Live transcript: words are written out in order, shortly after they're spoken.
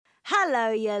Hello,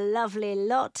 you lovely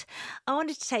lot. I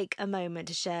wanted to take a moment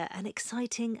to share an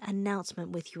exciting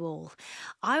announcement with you all.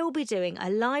 I will be doing a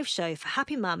live show for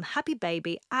Happy Mum, Happy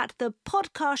Baby at the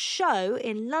Podcast Show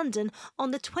in London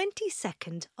on the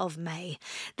 22nd of May.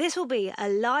 This will be a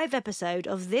live episode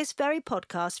of this very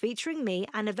podcast featuring me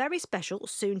and a very special,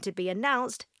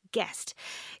 soon-to-be-announced guest.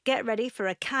 Get ready for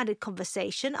a candid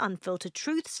conversation, unfiltered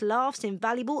truths, laughs,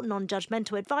 invaluable,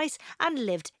 non-judgmental advice and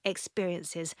lived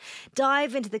experiences.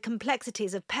 Dive into the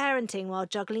complexities of parenting while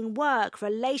juggling work,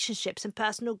 relationships and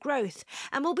personal growth.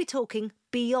 And we'll be talking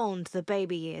beyond the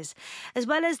baby years. As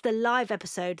well as the live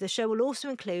episode, the show will also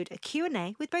include a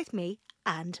Q&A with both me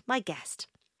and my guest.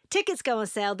 Tickets go on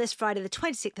sale this Friday the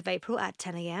 26th of April at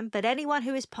 10 a.m, but anyone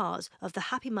who is part of the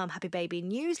Happy Mum, Happy Baby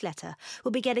newsletter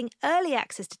will be getting early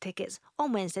access to tickets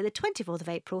on Wednesday the 24th of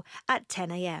April at 10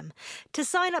 a.m. To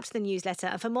sign up to the newsletter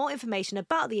and for more information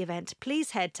about the event,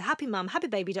 please head to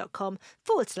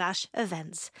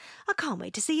happymumhappybaby.com/events. I can't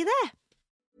wait to see you there.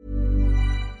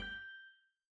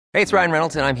 Hey, it's Ryan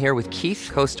Reynolds, and I'm here with Keith,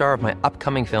 co-star of my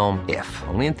upcoming film, If,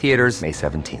 only in theaters May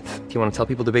 17th. Do you want to tell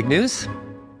people the big news?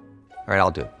 All right,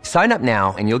 I'll do it. Sign up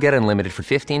now and you'll get unlimited for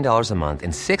 $15 a month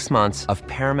and 6 months of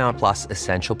Paramount Plus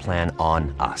Essential Plan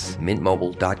on us.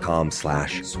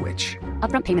 MintMobile.com/switch.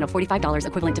 Upfront payment of $45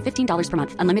 equivalent to $15 per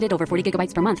month. Unlimited over 40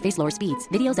 gigabytes per month. Face lower speeds.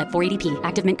 Videos at 480p.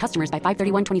 Active Mint customers by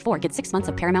 531.24 get 6 months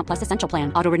of Paramount Plus Essential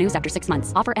Plan. Auto renews after 6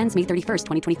 months. Offer ends May 31st,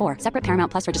 2024. Separate Paramount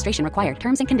Plus registration required.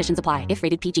 Terms and conditions apply if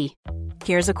rated PG.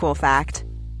 Here's a cool fact.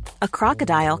 A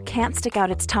crocodile can't stick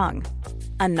out its tongue.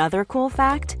 Another cool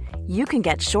fact, you can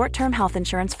get short-term health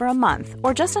insurance for a month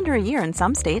or just under a year in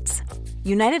some states.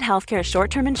 United Healthcare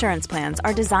short-term insurance plans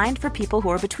are designed for people who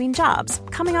are between jobs,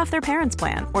 coming off their parents'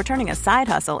 plan, or turning a side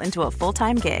hustle into a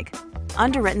full-time gig.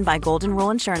 Underwritten by Golden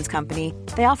Rule Insurance Company,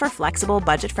 they offer flexible,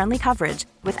 budget-friendly coverage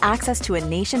with access to a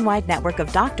nationwide network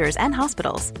of doctors and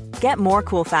hospitals. Get more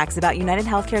cool facts about United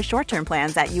Healthcare short-term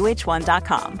plans at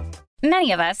uh1.com.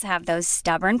 Many of us have those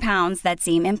stubborn pounds that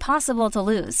seem impossible to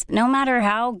lose, no matter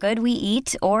how good we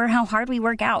eat or how hard we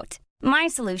work out. My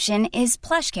solution is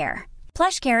PlushCare.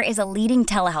 PlushCare is a leading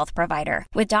telehealth provider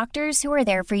with doctors who are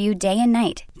there for you day and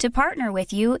night to partner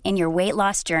with you in your weight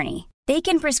loss journey. They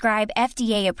can prescribe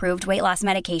FDA-approved weight loss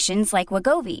medications like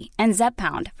Wegovy and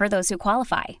Zepbound for those who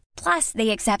qualify. Plus,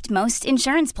 they accept most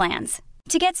insurance plans.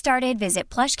 To get started, visit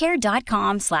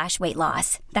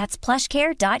plushcare.com/weightloss. That's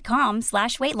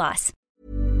plushcare.com/weightloss.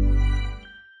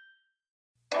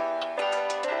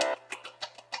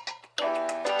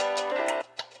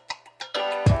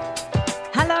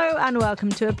 Hello and welcome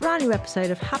to a brand new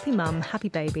episode of Happy Mum, Happy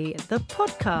Baby, the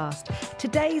podcast.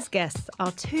 Today's guests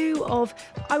are two of,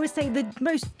 I would say, the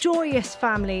most joyous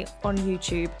family on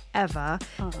YouTube ever.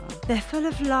 Aww. They're full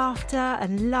of laughter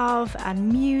and love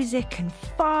and music and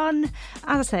fun.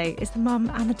 As I say, it's the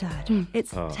mum and the dad.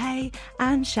 It's Tay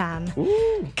and Shan. Kabs,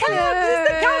 it's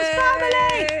the Kabs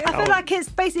family. I feel like it's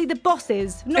basically the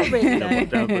bosses. Not really, though.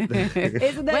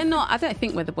 We're not, I don't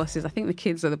think we're the bosses. I think the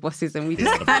kids are the bosses and we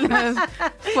just kind of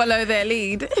follow their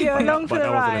lead. You're along for the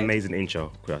that ride. was an amazing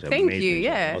intro. Thank you,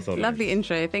 yeah. So lovely nice.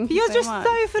 intro. Thank you You're so just much.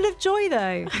 so full of joy,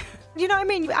 though. You know what I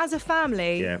mean? As a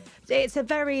family, it's a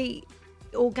very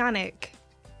organic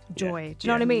joy. Do you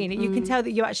know what I mean? You can tell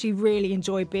that you actually really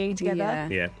enjoy being together.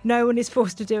 Yeah. No one is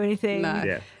forced to do anything. No.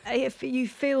 Yeah. If you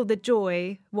feel the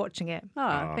joy watching it.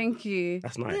 Oh, thank you.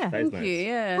 That's nice. Yeah. That is Thank you,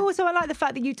 yeah. Also, I like the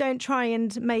fact that you don't try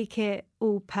and make it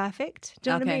all perfect. Do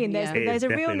you know what I Okay, mean? yeah. There's a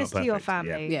definitely realness not to your perfect.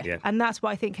 family. Yeah. And that's what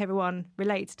I think everyone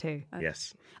relates to.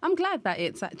 Yes. I'm glad that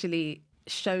it's actually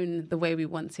shown the way we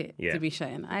want it Yeah. to be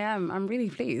shown. I'm really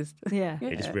pleased. Yeah.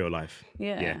 It's real life.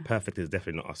 Yeah. Perfect is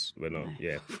definitely not us. We're not.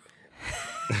 Yeah.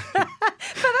 But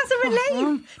that's a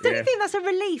relief. Don't Yeah. you think that's a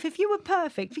relief? If you were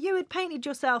perfect, if you had painted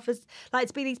yourself as like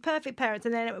to be these perfect parents,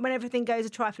 and then when everything goes a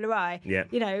trifle awry,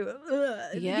 you know,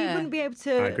 you wouldn't be able I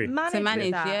to agree.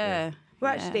 manage that. yeah.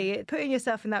 Well, actually, putting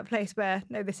yourself in that place where,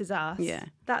 no, this is us,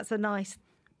 that's a nice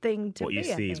thing to What be, you I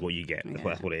see is think. what you get.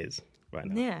 That's what it is right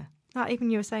now. Yeah. Like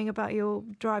even you were saying about your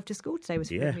drive to school today was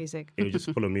full of music. It was just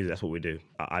full of music. That's what we do.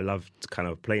 I love kind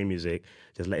of playing music,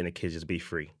 just letting the kids just be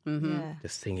free. Yeah.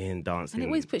 Just singing, dancing. And it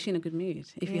always puts you in a good mood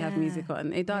if you have music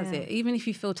on. It does Yeah. it. Even if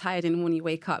you feel tired in the morning, you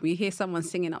wake up, you hear someone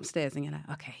singing upstairs and you're like,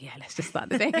 okay, yeah, let's just start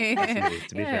the day.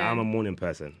 To be fair, I'm a morning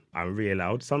person. I'm really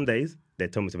loud. Some days they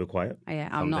tell me to be quiet. Yeah,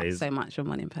 I'm Some not days, so much a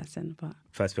morning person, but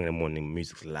First thing in the morning,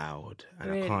 music's loud,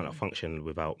 and I can't function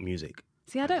without music.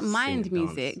 see, I don't mind sing,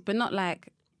 music, dance. but not like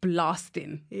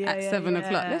blasting at 7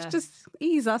 o'clock. yeah. Let's just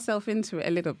ease ourselves into it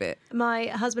a little bit. My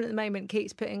husband at the moment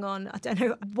keeps putting on, I don't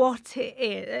know what it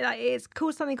is. Like, it's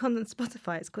called something on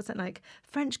Spotify. It's called something like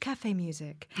French cafe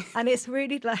music. And it's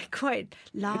really like quite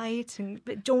light and a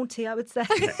bit jaunty, I would say.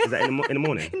 Is that in the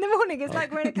morning? In the morning, it's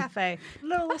like we're in a cafe.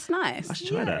 That's nice. I should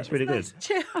try that. That's really good.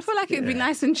 Chill. I feel like it'd be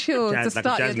nice and chilled Jazz, to like a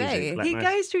start jazz your day. music, like He nice.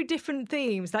 goes through different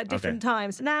themes, like different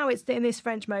times. Now it's in this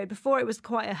French mode. Before it was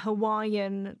quite a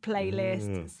Hawaiian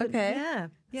playlist. So, Okay. Yeah.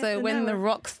 So when the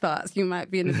rock starts, you might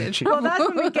be in a bit of trouble. Well, that's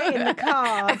when we get in the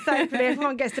car. Thankfully,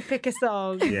 everyone gets to pick a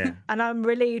song. Yeah. And I'm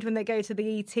relieved when they go to the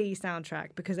E.T. soundtrack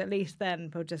because at least then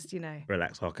we'll just,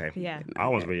 Relax, okay. Yeah.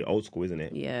 Our one's really old school, isn't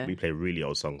it? Yeah. We play really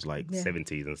old songs like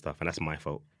 70s and stuff, and that's my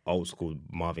fault. Old school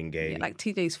Marvin Gaye. Yeah, like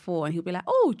TJ's 4 and he'll be like,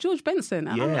 oh, George Benson. And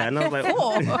I'm Yeah, like, and I was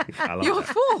like, "4? I love You're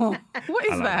that. 4? What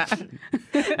is I love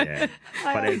that? Yeah.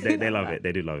 But they love it.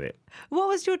 They do love it. What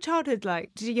was your childhood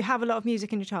like? Did you have a lot of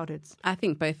music in your childhoods? I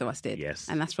think both of us did. Yes.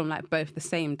 And that's from like both the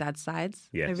same dad's sides.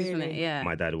 Yes. Isn't it? Yeah.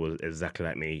 My dad was exactly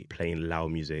like me, playing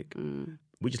loud music.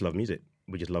 We just love music.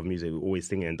 We just love music. We were always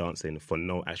singing and dancing for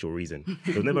no actual reason.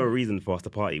 There was never a reason for us to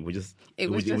party. It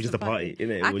was just a party.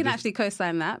 Innit? I can actually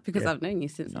co-sign that because I've known you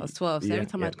since I was 12. So every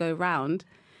time I'd go round,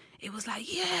 it was like,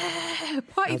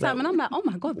 party time. And I'm like, oh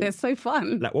my God, they're so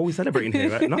fun. Like, what are we celebrating here?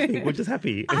 Right? Nothing. We're just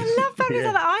happy. I love families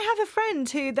like that. I have a friend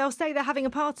who they'll say they're having a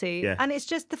party and it's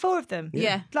just the four of them.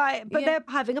 Yeah. But they're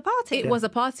having a party. It was a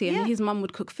party and his mum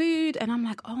would cook food. And I'm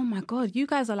like, oh my God, you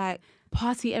guys are like,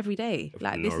 party every day.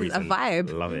 Like, No this is a reason.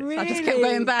 vibe. Love it. So I just kept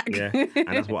going back. Yeah, and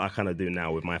that's what I kind of do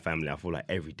now with my family. I feel like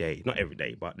every day, not every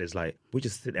day, but there's like, we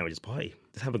just sit there and we just party.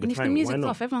 Just have a good And if time. the Why music's not?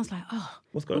 off, everyone's like, oh,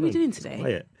 What's what going are we on? doing It's today?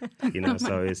 quiet.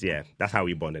 So it's, that's how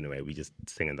we bond anyway. We just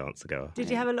sing and dance together. Did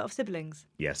you have a lot of siblings?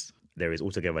 Yes. There is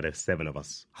altogether, there's 7 of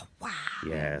us. Oh, wow.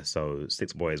 Yeah, so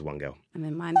 6 boys, 1 girl. And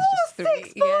then mine is just 3.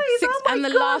 6 boys, oh my and the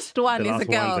gosh. last one The is last a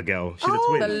girl. one's a girl. She's a Oh,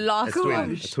 twin. the last a twin,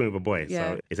 one. a twin with a boy.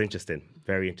 Yeah. So it's interesting.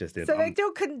 Very interesting. So they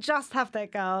still couldn't just have their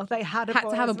girl. They had a Had boy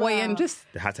to have a as boy well. and just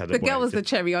They had to have the the boy. girl was the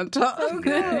cherry on top.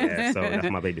 Yeah, so that's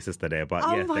my baby sister there. But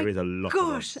Oh yes, my there is a lot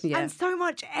gosh. of us. Yeah. And so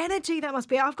much energy that must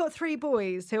be. I've got 3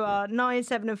 boys who are 9,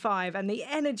 7 and 5 and the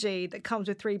energy that comes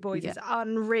with 3 boys is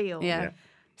unreal. Yeah. Yeah.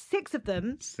 6 of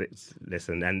them. 6,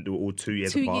 listen, and they were all 2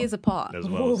 years 2 apart. years apart. As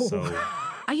well, so...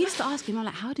 I used to ask him, I'm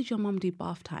like, how did your mum do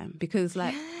bath time? Because,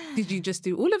 like, did you just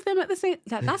do all of them at the same...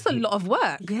 Like, that's a lot of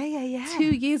work. Yeah. 2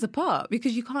 years apart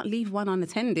because you can't leave one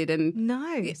unattended. And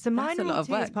No. So mine that's a are lot all of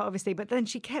 2 years work. apart, obviously, but then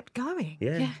she kept going.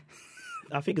 Yeah.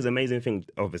 I think it's an amazing thing.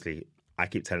 Obviously, I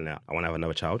keep telling her I want to have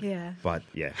another child. Yeah. But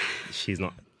yeah, she's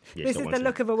not. Yeah, This is the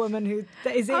look of a woman who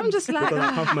that is in. I'm just like, Because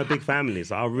I come from a big family,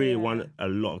 so I really want a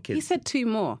lot of kids. he said 2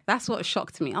 more. That's what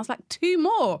shocked me. I was like, 2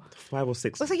 more? 5 or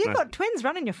 6. Well, so you've Nice. got twins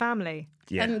running your family.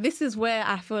 Yeah. And this is where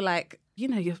I feel like,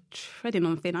 you're treading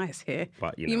on thin ice here.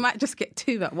 But, you know. might just get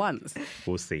 2 at once.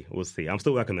 We'll see. I'm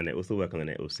still working on it. We'll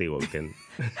see what we can.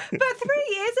 But 3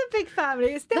 is a big family.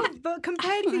 It's still, but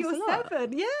compared to think your that's a lot.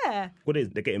 7, yeah. What is?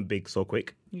 They're getting big so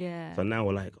quick. Yeah. So now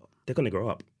we're like, they're going to grow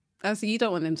up. Oh, so you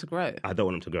don't want them to grow? I don't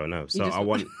want them to grow, no. So just- I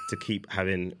want to keep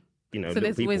having, So little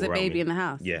there's people always a around baby me. in the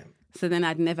house? Yeah. So then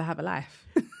I'd never have a life.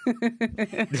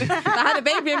 I had a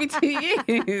baby every 2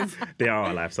 years. They are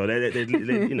our life. So, they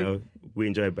we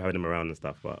enjoy having them around and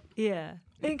stuff. But Yeah.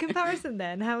 In comparison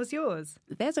then, how was yours?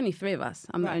 There's only 3 of us.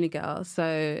 I'm the only girl.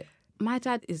 So my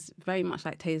dad is very much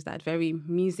like Tay's dad, very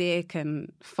music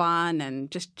and fun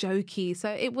and just jokey. So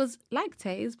it was like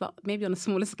Tay's, but maybe on a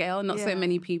smaller scale, not so Yeah.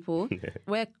 many people.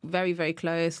 We're very, very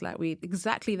close. Like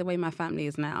exactly the way my family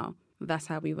is now. That's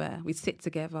how we were. We'd sit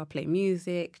together, play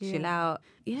music, chill out.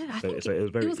 Yeah, I think so it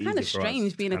was very it was kind easy of for us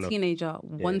strange to being a kind of- teenager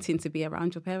wanting to be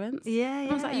around your parents. Yeah,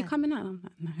 And I was like, yeah. you coming out? I'm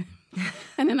like, no.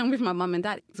 And then I'm with my mum and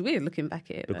dad. It's weird looking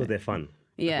back at it. because though. they're fun.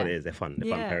 Yeah. That's what it is. They're fun. They're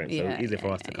fun Yeah. parents. So Yeah, it's easy for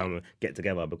yeah, us to come and get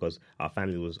together because our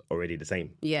family was already the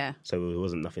same. Yeah. So it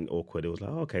wasn't nothing awkward. It was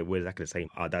like, okay, we're exactly the same.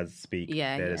 Our dads speak.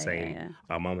 Yeah, they're yeah, the same. yeah.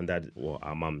 Our mum and dad, well,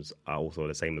 our mums are also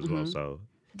the same as well. So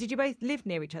Did you both live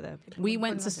near each other? We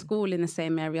went to school in the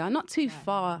same area, not too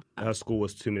far. her school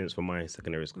was 2 minutes from my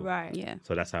secondary school. Right. Yeah.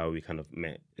 So that's how we kind of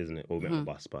met, isn't it? Or we met on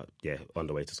the bus, but yeah, on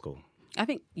the way to school. I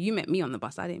think you met me on the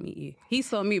bus. I didn't meet you. He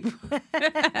saw me before, All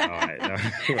right.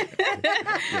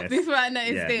 Yes. before I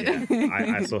noticed it. Yeah.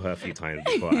 I saw her a few times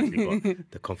before I actually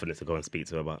got the confidence to go and speak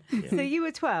to her. But yeah. So you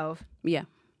were 12. Yeah.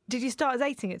 Did you start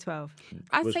dating at 12?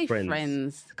 I'd Was say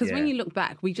friends. Because when Yeah. you look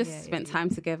back, we just spent time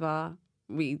together.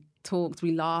 We talked,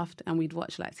 we laughed, and we'd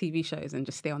watch like TV shows and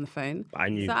just stay on the phone. I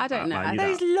knew. So I don't know. I knew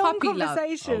Those that. long Puppy love.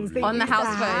 conversations that you On the used to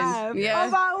house phone. have. Yeah.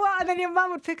 About what? And then your mum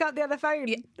would pick up the other phone.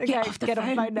 Yeah, Okay, get off the get phone. off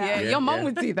the phone now. Yeah, Yeah, your mum yeah.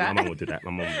 would do that. My mum would do that. My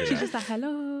mum would do She's that. just like,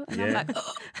 hello. And Yeah. I'm like,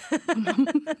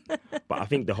 oh. But I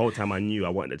think the whole time I knew I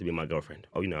wanted her to be my girlfriend.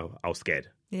 Oh, I was scared.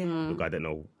 Yeah. Look, I don't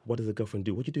know, what does a girlfriend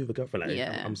do? What do you do with a girlfriend? Like,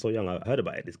 Yeah. I'm so young. I heard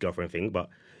about it, this girlfriend thing, but,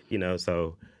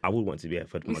 so I would want to be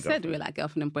for my We girlfriend. said we were like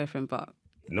girlfriend and boyfriend, but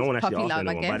No one actually puppy asked love,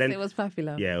 anyone. I guess. But then, It was puppy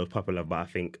love. Yeah, it was puppy love, but I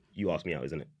think you asked me out,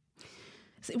 isn't it?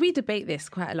 So we debate this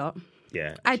quite a lot.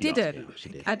 Yeah. I she asked me didn't. out, she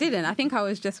did. I didn't. I think I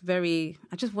was just I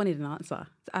just wanted an answer.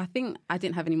 I think I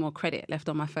didn't have any more credit left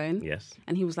on my phone. Yes.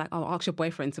 And he was like, oh, ask your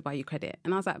boyfriend to buy you credit.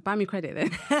 And I was like, buy me credit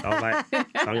then. I was like,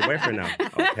 I'm your boyfriend now.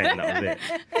 Okay, and that was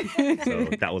it. So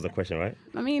that was the question, right?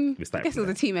 I mean, We I started guess it from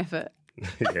was a team effort.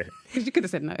 Yeah. Because you could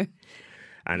have said no.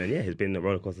 And then, it's been a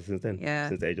roller coaster since then. Yeah.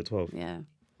 Since the age of 12. Yeah.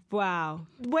 Wow.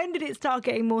 When did it start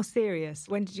getting more serious?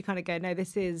 When did you kind of go, no,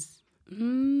 this is...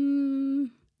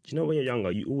 Do you know when you're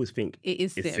younger, you always think It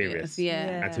is it's serious.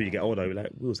 Yeah. Until you get older, you're like,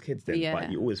 we was kids then. Yeah.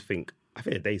 But you always think, I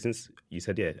think the day since you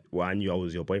said, I knew I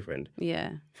was your boyfriend.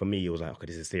 Yeah. For me, it was like, okay,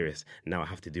 this is serious. Now I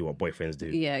have to do what boyfriends do.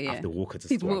 Yeah, I yeah. have to walk her to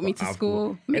He'd school. walk me to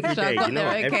school, make Every sure I day, got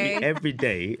there okay. every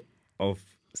day of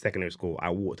secondary school, I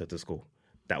walked her to school.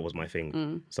 That was my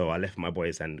thing. So I left my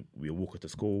boys and we walk her to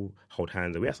school, hold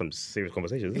hands, and we had some serious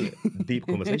conversations, isn't it? Deep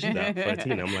conversations at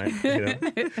 13. I'm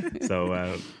like,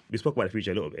 So we spoke about the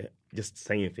future a little bit, just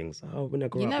saying things. Oh, when I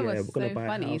grow You up, know we're what's going to so buy a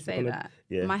funny house. you say that?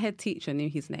 Yeah. My head teacher knew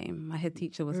his name. My head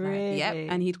teacher was Really? like, yep.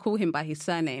 And he'd call him by his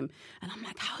surname. And I'm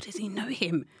like, how does he know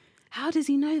him? How does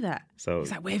he know that? So-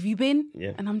 he's like, where have you been?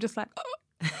 Yeah. And I'm just like,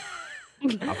 oh.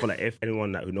 I feel like if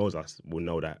anyone who knows us will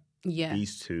know that Yeah.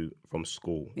 these two from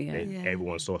school,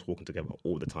 everyone saw us walking together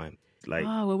all the time. Like,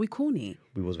 Oh, were we corny?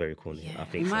 we was very corny. I We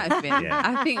think so. might have been. Yeah.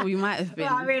 I think we might have been.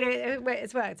 Well, I mean,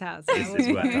 it's worked out. So It's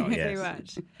worked out, too yes.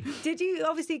 much. Did you,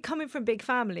 obviously, coming from big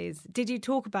families, did you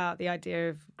talk about the idea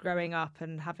of growing up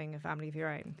and having a family of your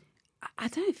own? I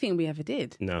don't think we ever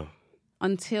did No.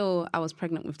 until I was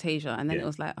pregnant with Tasia. And then Yeah. it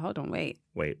was like, hold on, wait.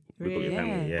 Wait, we've got your Yeah,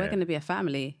 family. Yeah. we're going to be a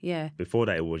family. Yeah. Before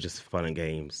that, it was just fun and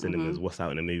games, cinemas, Mm-hmm. what's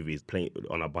out in the movies, playing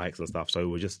on our bikes and stuff. So it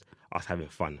was just us having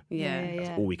fun. Yeah. That's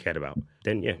all we cared about.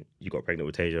 Then, you got pregnant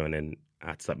with Tasia, and then I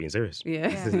had to start being serious. Yeah.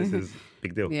 This is a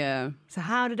big deal. Yeah. So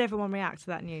how did everyone react to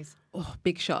that news? Oh,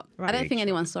 big shock. Right. I don't Big think shock.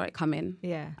 anyone saw it coming.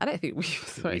 Yeah. I don't think we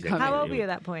saw it didn't. coming. How old were you at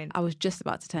that point? I was just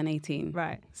about to turn 18.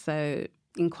 Right. So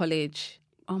in college,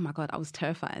 oh my God, I was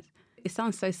terrified. It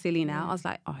sounds so silly now. I was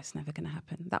like, oh, it's never going to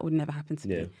happen. That would never happen to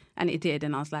Yeah. me. And it did.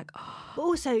 And I was like, oh, But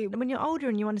also, when you're older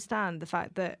and you understand the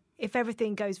fact that if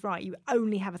everything goes right, you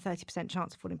only have a 30%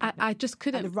 chance of falling pregnant. I just At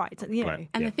couldn't. the right, you know. Right.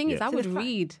 And Yeah, the thing is, yeah. I So would the fact-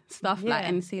 read stuff like Yeah.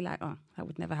 and see like, oh, that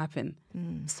would never happen.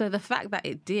 So the fact that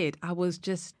it did, I was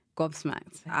just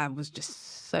gobsmacked. I was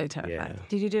just so terrified. Yeah.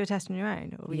 Did you do a test on your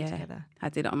own or were you together? I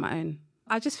did it on my own.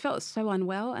 I just felt so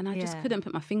unwell and I just Yeah. couldn't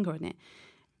put my finger on it.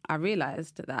 I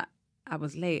realised that I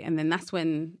was late and then that's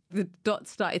when the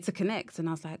dots started to connect and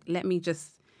I was like, let me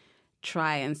just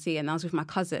try and see. And I was with my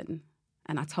cousin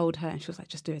and I told her and she was like,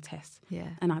 just do a test. Yeah.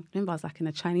 And I remember I was like in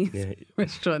a Chinese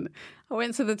restaurant. I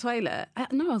went to the toilet.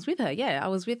 No, I was with her. Yeah, I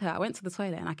was with her. I went to the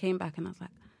toilet and I came back and I was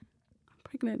like, I'm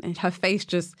pregnant. And her face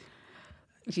just...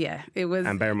 Yeah, it was.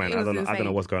 And bear in mind, it I was don't know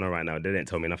insane. what's going on right now. They didn't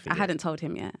tell me nothing. I yet. hadn't told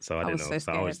him yet. So I didn't was know. so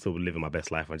So I scared. was still living my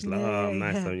best life. I'm just like, oh,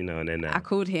 nice. yeah. And then I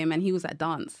called him and he was at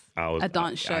dance. A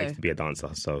dance show. I used to be a dancer,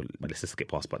 so let's just skip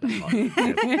past that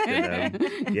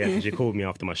part. Yeah, she called me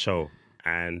after my show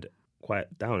and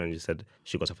quite down and she said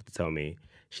she got something to tell me.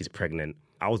 She's pregnant.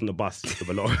 I was on the bus with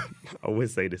a lot. I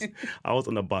always say this. I was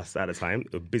on the bus at the time,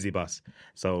 a busy bus.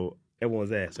 So everyone was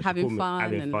there. So she Having called me, fun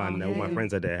having and- fun. oh, All my yeah.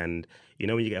 friends are there. And you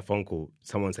know when you get a phone call,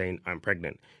 someone saying, I'm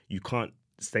pregnant, you can't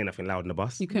say nothing loud in the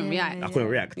bus. You couldn't react. I couldn't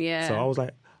react. Yeah. So I was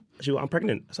like, I'm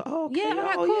pregnant. So, oh, okay. Yeah, all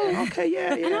right, oh, cool. yeah, okay,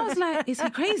 yeah. And I was like, is he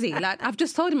crazy? Like, I've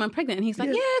just told him I'm pregnant. And he's like,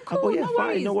 yeah, I cool, go, yeah, no fine,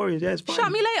 worries. no worries. Yeah, it's fine.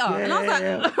 Shout me later. Yeah, And I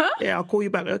was like, yeah, I'll call you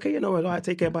back. Okay, no worries. All right,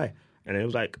 take care, bye. And it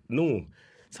was like, no.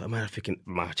 So I'm thinking,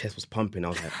 my chest was pumping. I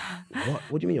was like, what?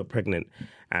 What do you mean you're pregnant?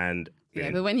 And Yeah,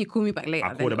 then but when he called me back later, I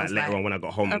then called her it back was later like on when I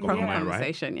got home a and got proper my mind right.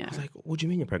 conversation, yeah. I was like, what do you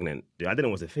mean you're pregnant? I didn't know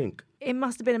what to think. It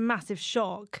must have been a massive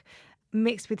shock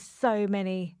mixed with so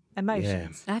many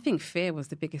emotions. I think fear was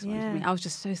the biggest one for Yeah. me. I was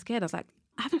just so scared. I was like,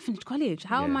 I haven't finished college.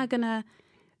 What am I going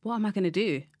to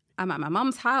do? I'm at my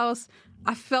mum's house.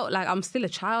 I felt like I'm still a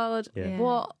child. Yeah.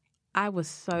 What? I was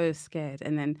so scared.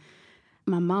 And then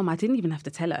my mum, I didn't even have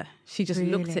to tell her. She just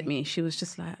looked at Really? me. She was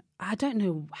just like, I don't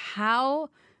know how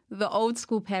the old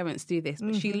school parents do this,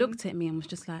 but she looked at me and was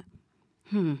just like,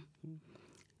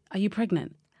 are you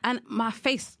pregnant? And my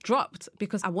face dropped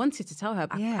because I wanted to tell her.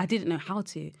 Yeah. I didn't know how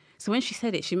to. So when she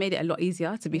said it, she made it a lot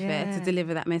easier, to be fair, to Yeah.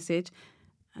 deliver that message.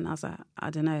 And I was like, I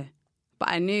don't know. But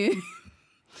I knew.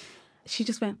 She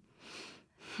just went,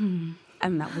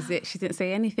 And that was it. She didn't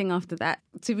say anything after that.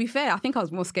 To be fair, I think I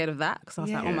was more scared of that because I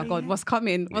was like, oh my God, what's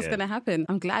coming? What's going to happen?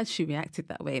 I'm glad she reacted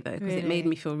that way though, because it made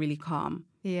me feel really calm.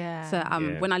 Yeah. So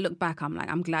when I look back, I'm like,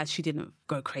 I'm glad she didn't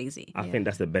go crazy. I think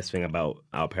that's the best thing about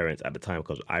our parents at the time,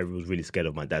 because I was really scared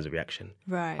of my dad's reaction.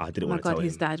 Right. I didn't Oh my want to God, tell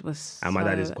his him. dad was And my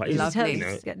dad is quite lovely.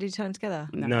 Did you tell them together?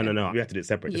 No. We have to do it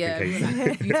separate just in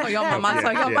case. You tell your mum, I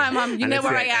tell your mum, you know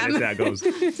where I am. And that's how it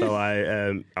goes. So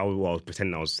I was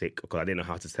pretending I was sick because I didn't know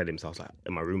how to tell him. So I was like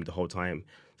in my room the whole time.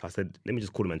 So I said, let me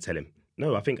just call him and tell him.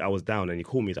 No, I think I was down and he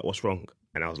called me. He's like, what's wrong?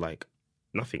 And I was like,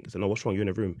 nothing. He said, no, what's wrong? You're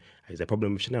in the room. Is there a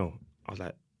problem with Chanel? I was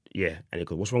like, yeah. And he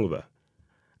goes, what's wrong with her?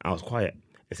 I was quiet.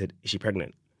 He said, is she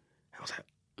pregnant? I was like,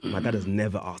 my dad has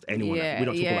never asked anyone. We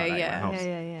don't talk about that in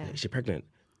my house. Is she pregnant?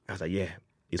 I was like, yeah.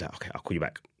 He's like, okay, I'll call you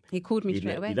back. He called me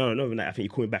straight away? No, I think he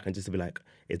called me back and just to be like,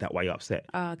 is that why you're upset?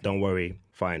 Okay. Don't worry,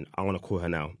 fine. I'm going to call her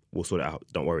now. We'll sort it out.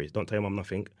 Don't worry. Don't tell your mum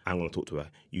nothing. I'm going to talk to her.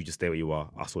 You just stay where you are.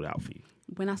 I'll sort it out for you.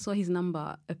 When I saw his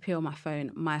number appear on my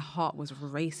phone, my heart was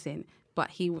racing. But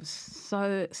he was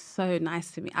so, so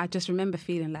nice to me. I just remember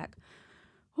feeling like,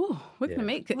 oh, we're going to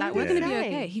make it. Like, we're going to be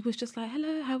okay. He was just like,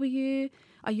 hello, how are you?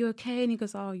 Are you okay? And he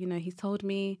goes, oh, he's told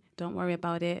me, don't worry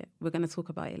about it. We're going to talk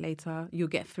about it later. You'll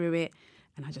get through it.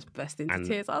 And I just burst into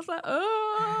tears. I was like,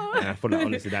 oh. And I feel like,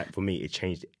 honestly, that for me, it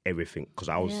changed everything because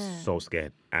I was so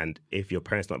scared. And if your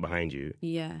parents not behind you,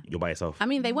 you're by yourself. I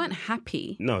mean, they weren't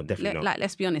happy. No, definitely not. Like,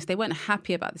 let's be honest. They weren't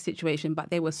happy about the situation, but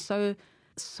they were so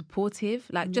supportive.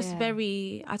 Like, just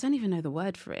very, I don't even know the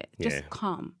word for it. Just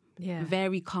calm. Yeah.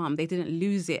 Very calm. They didn't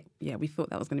lose it. Yeah, we thought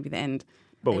that was going to be the end.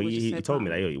 But he told me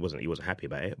that he wasn't happy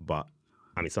about it. But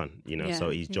I'm his son, so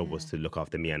his job was to look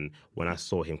after me. And when I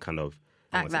saw him kind of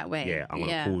act that way. Yeah, I'm going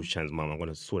to call Chan's mum. I'm going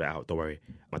to sort it out. Don't worry.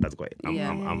 My dad's got it.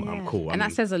 I'm cool. And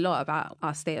that says a lot about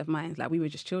our state of mind. Like, we were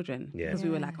just children. Because we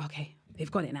were like, okay,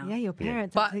 they've got it now. Yeah, your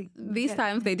parents. But these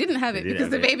times they didn't have it because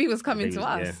the baby was coming to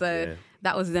us. So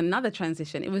that was another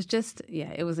transition. It was just,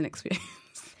 it was an experience.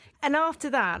 And after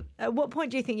that, at what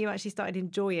point do you think you actually started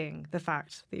enjoying the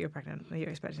fact that you were pregnant or you were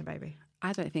expecting a baby?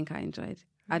 I don't think I enjoyed.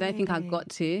 I don't think I got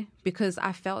to, because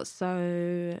I felt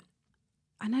so...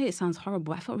 I know it sounds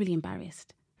horrible. I felt really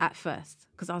embarrassed at first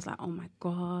because I was like, oh my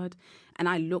God. And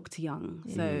I looked young.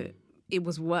 So it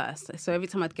was worse. So every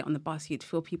time I'd get on the bus, you'd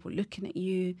feel people looking at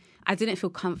you. I didn't feel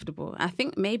comfortable. I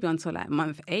think maybe until like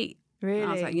month 8. Really? And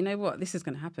I was like, you know what? This is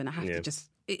going to happen. I have to just...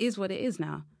 It is what it is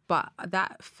now. But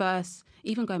that first...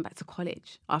 Even going back to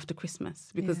college after Christmas,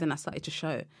 because then I started to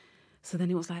show. So then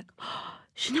it was like, oh,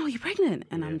 Chanel, you're pregnant.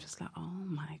 And I'm just like, oh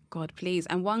my God, please.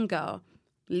 And one girl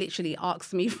literally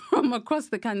asked me from across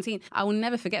the canteen. I will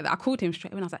never forget that. I called him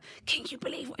straight away and I was like, can you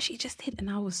believe what she just did? And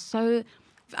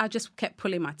I just kept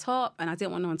pulling my top and I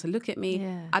didn't want no one to look at me.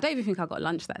 Yeah. I don't even think I got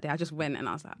lunch that day. I just went and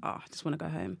I was like, I just want to go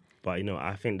home. But,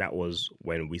 I think that was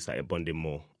when we started bonding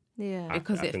more. Yeah,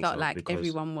 because it felt like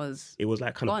everyone was... It was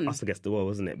like kind of us against the world,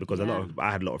 wasn't it? Because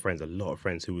I had a lot of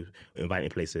friends who invited me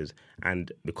places.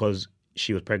 And because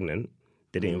she was pregnant,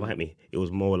 they didn't invite me. It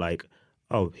was more like,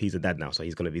 oh, he's a dad now, so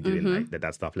he's going to be doing like the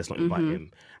dad stuff. Let's not invite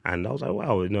him. And I was like,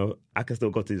 wow, I can still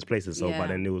go to these places. So, but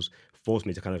then it was forced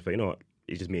me to kind of say, you know what,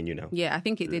 it's just me and you now. Yeah, I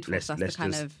think it did force us to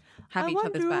kind of have each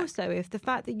other's back. I wonder also if the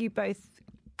fact that you both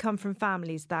come from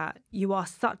families that you are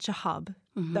such a hub,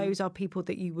 those are people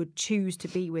that you would choose to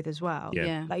be with as well.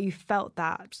 Yeah. Like you felt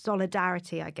that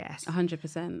solidarity, I guess.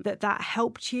 100%. That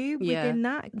helped you within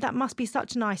that. That must be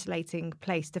such an isolating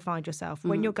place to find yourself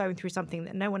when you're going through something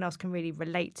that no one else can really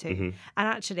relate to. And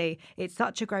actually, it's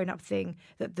such a grown-up thing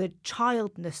that the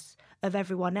childness of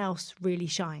everyone else really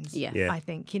shines. Yeah. I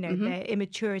think, their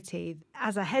immaturity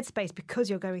as a headspace, because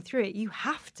you're going through it, you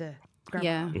have to grow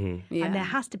up. And there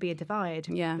has to be a divide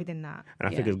within that. And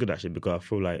I think it's good actually, because I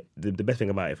feel like the best thing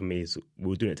about it for me is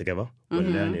we're doing it together. We're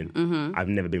learning. I've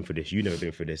never been through this. You've never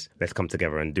been through this. Let's come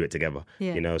together and do it together.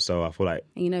 So I feel like...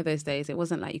 those days, it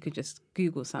wasn't like you could just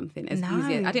Google something as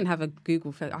easy. I didn't have a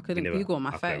Google. I couldn't Google on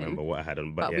my phone. I can't remember what I had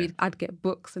on. But I'd get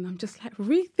books and I'm just like,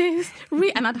 read this.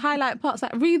 And I'd highlight parts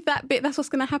like, read that bit. That's what's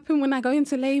going to happen when I go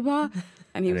into labour.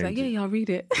 And he was like, yeah, I'll read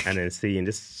it. And then seeing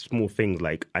just small things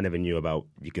like I never knew about.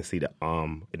 You can see the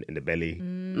arm in the belly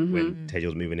when Tej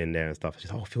was moving in there and stuff.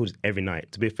 I feel this every night.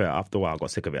 To be fair, after a while, I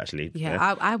got sick of it actually.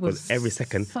 Yeah, I was every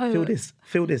second, feel this.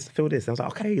 I was like,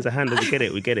 okay, it's a hand.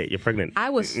 We get it. You're pregnant. I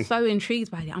was so intrigued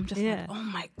by it. I'm just like, oh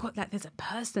my God, like there's a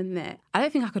person there. I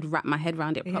don't think I could wrap my head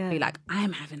around it properly. Like, I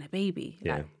am having a baby.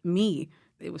 Like, me.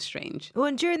 It was strange. Well,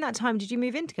 and during that time, did you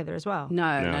move in together as well?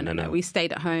 No. We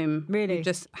stayed at home. Really? We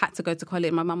just had to go to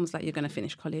college. My mum was like, you're going to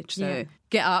finish college. So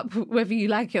get up, whether you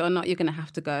like it or not, you're going to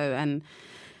have to go. And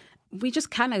we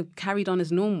just kind of carried on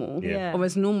as normal, Yeah. or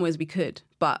as normal as we could,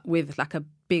 but with like a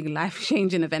big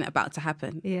life-changing event about to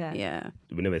happen. Yeah. Yeah.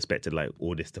 We never expected like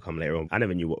all this to come later on. I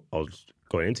never knew what I was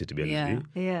going into, to be honest with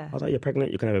you. Yeah. I was like, you're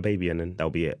pregnant, you can have a baby, and then that'll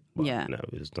be it. But Yeah. no,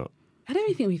 it was not. I don't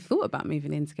even think we thought about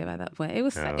moving in together at that point. It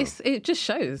was, it just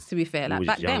shows, to be fair. Like were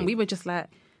back just then, young. we were just like,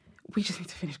 we just need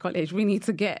to finish college. We need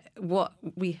to get what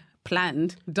we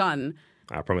planned done.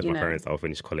 I promised You my know. parents I'll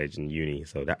finish college and uni,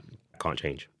 so that can't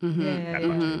change. Mm-hmm. That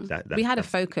can't change. That, We had a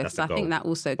that's focus. the I think goal. that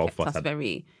also Both kept of us had-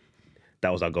 very...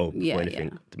 That was our goal Yeah, before anything,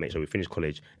 yeah. to make sure we finish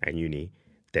college and uni,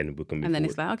 then we can move And then forward.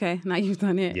 it's like, okay, now you've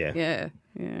done it. Yeah.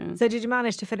 Yeah. So did you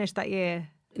manage to finish that year?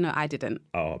 No, I didn't.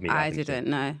 Oh, me, I think so. didn't.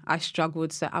 No, I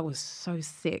struggled. So I was so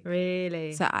sick.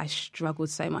 Really? So I struggled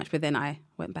so much, but then I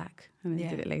went back and then Yeah.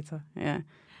 did it later. Yeah.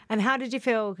 And how did you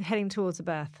feel heading towards a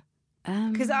birth?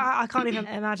 Because I can't even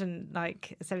imagine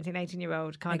like a 17,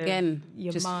 18-year-old kind Again, of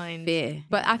your just mind. fear.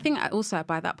 But I think also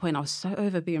by that point I was so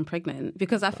over being pregnant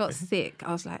because I felt sick.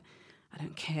 I was like, I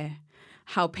don't care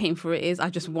how painful it is. I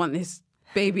just want this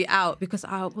baby out because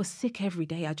I was sick every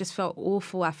day. I just felt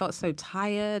awful. I felt so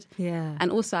tired. Yeah.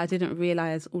 And also I didn't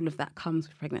realise all of that comes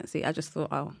with pregnancy. I just thought,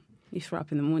 oh, you throw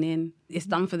up in the morning, it's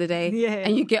done for the day, Yeah.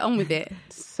 and you get on with it.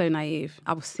 So naive.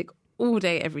 I was sick all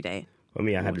day, every day. For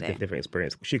me, I had all a day. different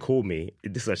experience. She called me.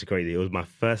 This is actually crazy. It was my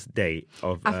first day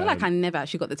of... I feel like I never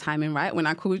actually got the timing right when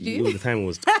I called you. The time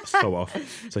was so off.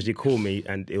 So she called me,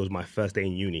 and it was my first day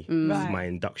in uni. This is Right. my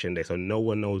induction day, so no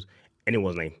one knows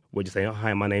anyone's name. We're just saying, oh,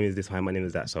 hi, my name is this, hi, my name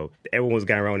is that. So everyone was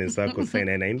going around in circles saying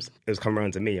their names. It was coming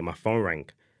around to me, and my phone rang.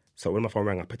 So when my phone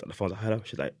rang, I picked up the phone. I was like, hello.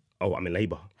 She's like, oh, I'm in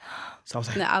labour. So I was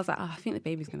like... No, I was like, oh, I think the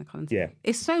baby's going to come. Yeah.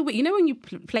 It's so weird. You know when you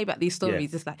play back these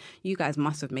stories, it's like, you guys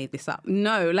must have made this up.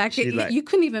 No, like, She's like- you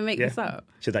couldn't even make Yeah. this up.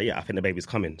 She's like, yeah, I think the baby's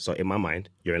coming. So in my mind,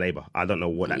 you're in labour. I don't know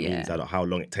what that Yeah. means. I don't know how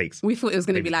long it takes. We thought it was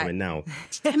going to be Baby's like, coming now.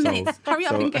 10 minutes, hurry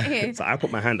up and get here. So I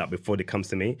put my hand up before they comes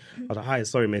to me. I was like, hi,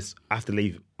 sorry, miss, I have to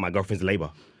leave. My girlfriend's in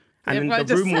labour. And Everyone then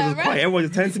the just room was turned quiet. around. Everyone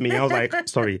just turned to me. I was like,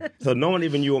 sorry. So no one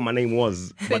even knew what my name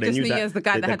was. But they just knew knew that you as the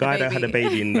guy that had the that had the baby.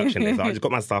 baby induction day. So I just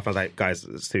got my stuff. I was like, guys,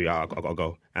 it's too, I got to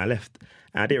go. And I left.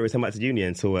 And I didn't return back to uni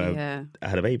until Yeah. I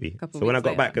had a baby. Couple So when I weeks got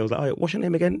later. back, I was like, oh, what's your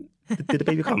name again? Did the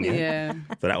baby come? Yeah.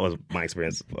 So that was my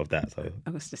experience of that. So I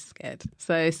was just scared.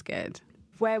 So scared.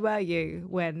 Where were you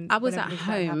when I was when at everything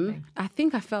started home. happening? I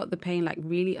think I felt the pain like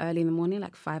really early in the morning,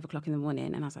 like 5 o'clock in the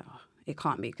morning. And I was like, oh, it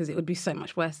can't be because it would be so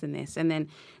much worse than this. And then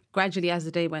gradually as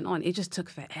the day went on, it just took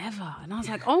forever. And I was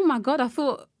like, oh my God, I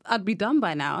thought I'd be done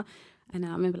by now. And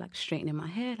I remember like straightening my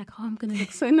hair, like, oh, I'm going to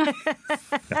look so nice.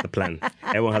 that's the plan.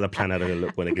 Everyone has a plan how they're going to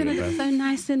look when they I'm give going to birth. look so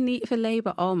nice and neat for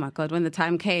labour. Oh my God, when the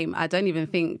time came, I don't even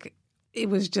think it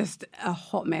was just a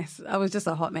hot mess. I was just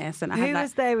a hot mess. And I Who had like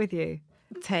was there with you?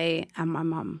 Tay and my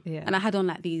mum. Yeah. And I had on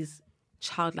like these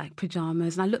childlike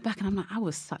pajamas. And I look back and I'm like, I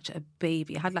was such a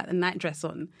baby. I had like the night dress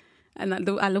on. And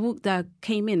I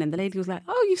came in and the lady was like,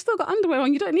 oh, you've still got underwear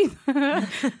on, you don't need that.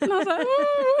 And I was like,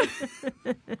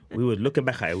 ooh. We were looking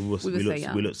back at it. We so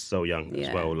young. looked so young as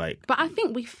Yeah. well. Like But I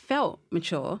think we felt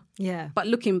mature. Yeah. But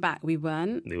looking back, we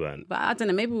weren't. we weren't. But I don't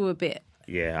know, maybe we were a bit...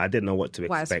 Yeah, I didn't know what to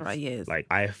Wise for expect. our years. Like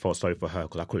I felt sorry for her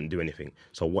because I couldn't do anything.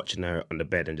 So watching her on the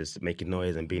bed and just making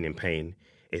noise and being in pain,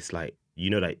 it's like you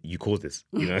know that you caused this.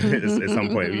 You know, at some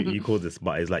point you caused this,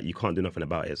 but it's like you can't do nothing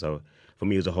about it. So for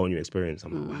me, it was a whole new experience.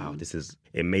 I'm like, wow, this is.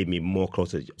 It made me more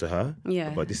closer to her.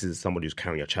 Yeah. But this is somebody who's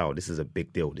carrying a child. This is a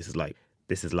big deal. This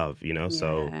is love. You know.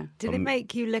 So Yeah. Did it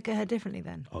make you look at her differently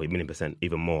then? oh, 1,000,000%,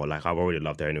 even more. Like I've already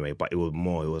loved her anyway, but it was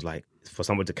more. It was like for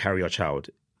someone to carry your child.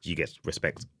 You get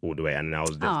respect all the way, and I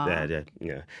was just there,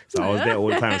 yeah. So I was there all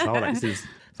the time. So I was like, this is.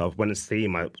 So when I see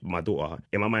my daughter,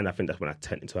 in my mind, I think that's when I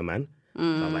turned into a man. So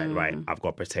I was like, right, I've got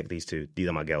to protect these two. These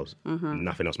are my girls.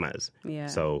 Nothing else matters. Yeah.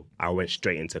 So I went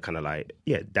straight into kind of like,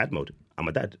 dad mode. I'm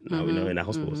a dad now, you know, in that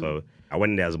hospital. So I went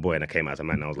in there as a boy, and I came out as a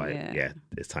man. And I was like, yeah,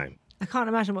 it's time. I can't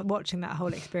imagine what watching that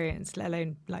whole experience, let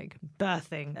alone like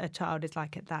birthing a child, is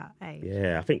like at that age.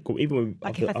 Yeah, I think even when,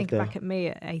 Like if I think back at me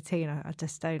at 18, I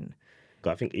just don't.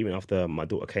 I think even after my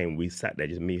daughter came, we sat there,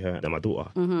 just me, her, and my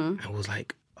daughter. And it was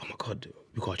like, oh my God,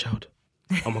 we got a child.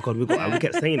 Oh my God, we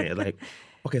kept saying it. Like,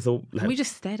 okay, so... Like, We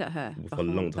just stared at her For a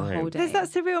long the time. whole day. There's that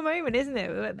surreal moment, isn't it?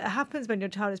 It happens when your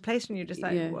child is placed and you're just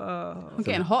like, Yeah. whoa. I'm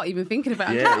getting hot even thinking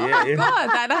about it. Yeah, I'm like, yeah, oh my yeah.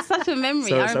 God, that's such a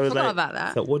memory. I it's forgot like, about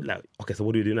that. So what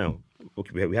do we do now?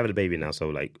 Okay, we have a baby now, so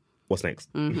like, what's next?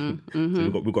 So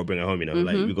we've got to bring her home, you know?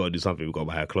 Like, we've got to do something. We've got to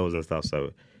buy her clothes and stuff.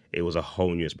 So it was a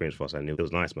whole new experience for us, and it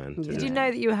was nice, man. Did you know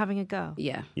that you were having a girl?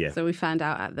 Yeah. Yeah. So we found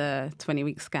out at the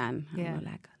 20-week scan. And Yeah. we were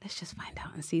like, let's just find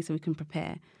out and see so we can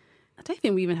prepare. I don't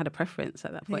think we even had a preference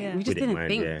at that point. Yeah. We just We didn't didn't mind,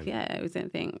 think. Yeah, we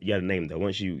didn't think. You had a name, though.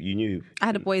 Once you knew... I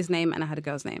had a boy's name and I had a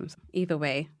girl's name. Either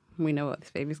way, we know what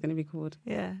this baby's going to be called.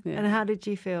 Yeah. Yeah. And how did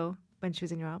you feel when she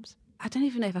was in your arms? I don't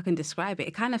even know if I can describe it.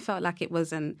 It kind of felt like it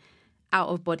was an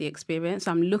out-of-body experience.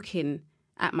 I'm looking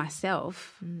at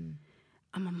myself.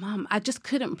 I'm a mum. I just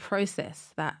couldn't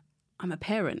process that I'm a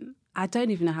parent. I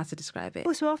don't even know how to describe it.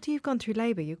 Also, after you've gone through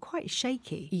labour, you're quite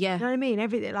shaky. Yeah. You know what I mean?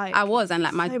 Everything like I was, and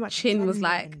like so my much chin was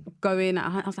like adrenaline. going.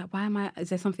 I was like, is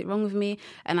there something wrong with me?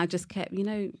 And I just kept,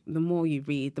 the more you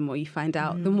read, the more you find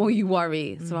out, the more you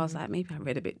worry. So I was like, maybe I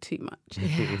read a bit too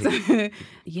much. So,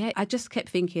 I just kept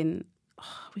thinking,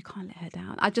 we can't let her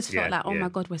down. I just felt like, my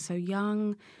God, we're so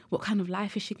young. What kind of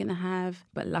life is she going to have?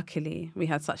 But luckily, we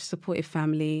had such a supportive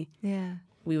family. Yeah.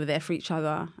 We were there for each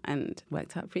other and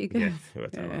worked out pretty good. Yeah, it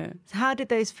worked out well. So how did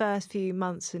those first few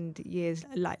months and years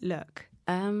look?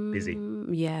 Busy.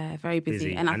 Yeah, very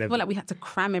busy. And I feel like we had to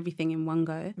cram everything in one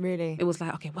go. Really? It was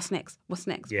like, okay, what's next? What's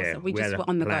next? Yeah, We just were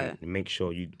on the go. Make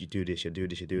sure you do this, you do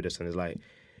this, you do this. And it's like...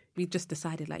 We just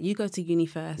decided, like, you go to uni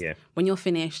first. Yeah. When you're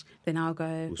finished, then I'll go.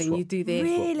 Then swap. you do this.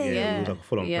 Really? Yeah, it was like a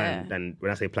full-on Yeah. plan. And when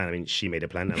I say plan, I mean, she made a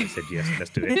plan and I said, yes,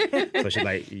 let's do it. So she's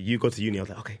like, you go to uni. I was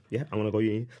like, okay, yeah, I'm going to go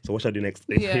uni. So what should I do next?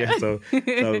 Yeah. So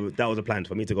that was a plan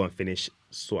for me to go and finish,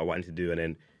 sort out what I need to do. And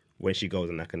then when she goes,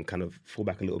 and I can kind of fall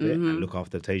back a little bit and look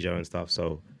after Tasia and stuff.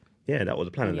 So yeah, that was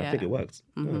the plan. And I think it worked.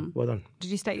 Yeah, well done.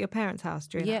 Did you stay at your parents' house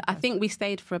during Yeah, that I time? think we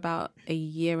stayed for about a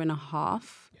year and a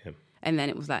half. Yeah. And then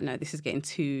it was like, no, this is getting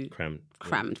too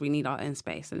crammed. We need our own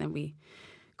space. And then we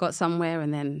got somewhere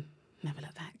and then never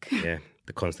looked back. Yeah,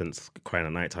 the constant crying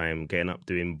at night time, getting up,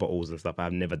 doing bottles and stuff.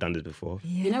 I've never done this before.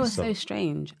 Yeah. You know what's so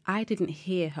strange? I didn't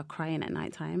hear her crying at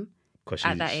night time. Because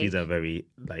age. she's a very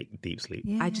deep sleep.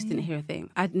 Yeah, I just didn't hear a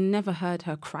thing. I'd never heard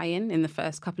her crying in the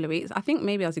first couple of weeks. I think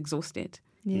maybe I was exhausted.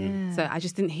 Yeah. So I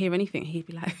just didn't hear anything. He'd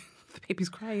be like, the baby's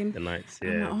crying. The nights,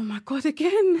 I'm yeah. like, oh my God,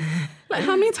 again. Like,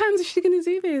 how many times is she going to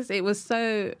do this? It was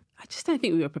so, I just don't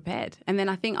think we were prepared. And then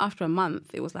I think after a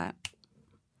month, it was like,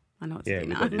 I know what to do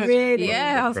we now. got this. Really?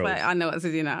 Yeah, I was Pros. like, I know what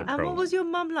to do now. And what was your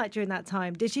mum like during that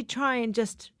time? Did she try and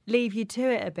just leave you to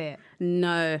it a bit?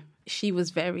 No, she was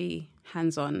very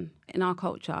hands-on. In our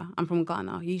culture, I'm from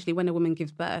Ghana. Usually when a woman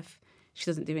gives birth, she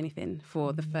doesn't do anything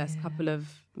for the first couple of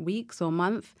weeks or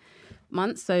months.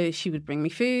 So she would bring me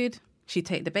food. She'd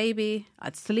take the baby.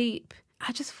 I'd sleep.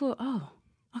 I just thought, oh,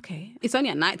 okay. It's only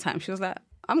at nighttime. She was like,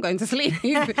 I'm going to sleep.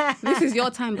 This is your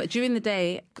time. But during the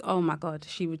day, oh my God,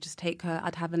 she would just take her.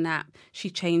 I'd have a nap.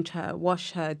 She'd change her,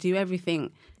 wash her, do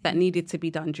everything that needed to be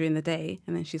done during the day.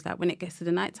 And then she's like, when it gets to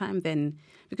the nighttime, then,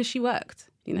 because she worked,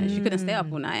 she couldn't stay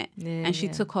up all night. And she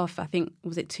took off, I think,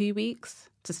 was it 2 weeks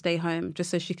to stay home just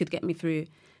so she could get me through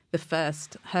the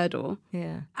first hurdle.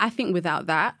 Yeah. I think without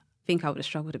that, I think I would have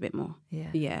struggled a bit more. Yeah.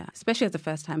 Yeah. Especially as a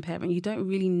first-time parent, you don't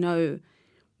really know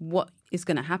what is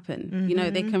going to happen.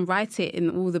 They can write it in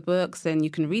all the books and you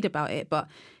can read about it, but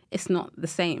it's not the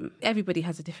same. Everybody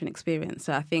has a different experience.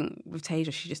 So I think with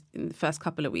Tasia, she just, in the first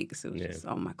couple of weeks, it was just,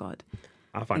 oh my God.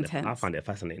 I find intense. it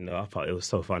fascinating though. I thought it was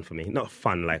so fun for me. Not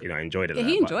fun, I enjoyed it. Yeah,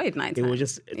 he enjoyed nighttime. It was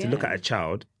just to look at a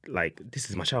child, like, this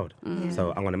is my child.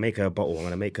 So I'm gonna make her a bottle, I'm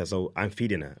gonna make her, so I'm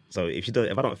feeding her. So if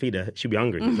I don't feed her, she'll be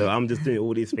hungry. So I'm just doing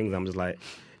all these things. I'm just like,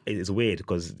 it's weird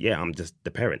because I'm just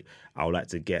the parent. I would like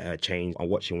to get her changed. I'm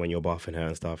watching when you're bathing her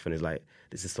and stuff, and it's like,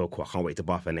 this is so cool. I can't wait to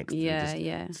bath her next.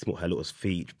 Smell her little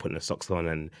feet, putting her socks on,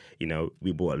 and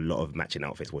we bought a lot of matching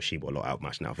outfits. Well, she bought a lot of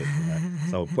matching outfits.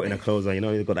 So putting her clothes on,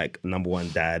 you've got like number one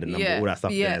dad and all that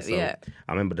stuff there. So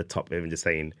I remember the top even just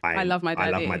saying, I love my daddy.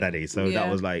 I love my daddy. So that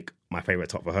was like my favourite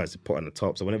top for her to put on the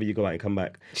top. So whenever you go out and come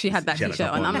back, she had that t-shirt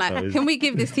top on. I'm like, can we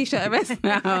give this t-shirt a rest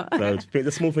now? So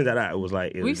the small things like that, it was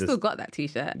like... We've still got that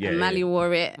t-shirt. And Mally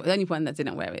wore it. The only one that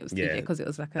didn't wear it was TJ because it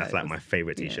was like That's my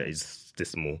favourite t-shirt. It's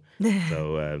this small.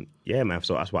 So, man.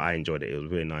 So that's why I enjoyed it. It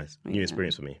was really nice. New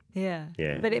experience for me. Yeah.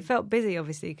 Yeah. But it felt busy,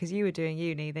 obviously, because you were doing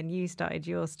uni, then you started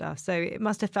your stuff. So it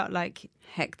must have felt like...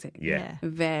 hectic. Yeah.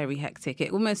 Very hectic.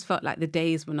 It almost felt like the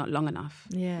days were not long enough.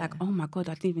 Yeah. Like, oh my God,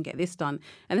 I didn't even get this done.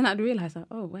 And then I'd realise, like,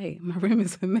 oh wait, my room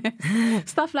is a mess.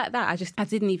 Stuff like that. I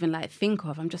didn't even think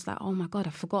of. I'm just like, oh my God,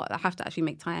 I forgot. I have to actually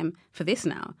make time for this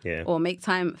now. Yeah. Or make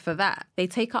time for that. They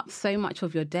take up so much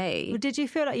of your day. Well, did you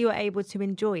feel like you were able to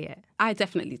enjoy it? I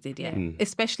definitely did, yeah.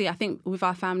 Especially, I think, with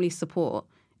our family's support,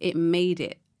 it made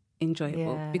it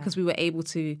enjoyable because we were able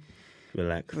to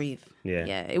relax, breathe.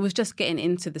 Yeah. It was just getting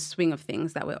into the swing of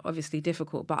things that were obviously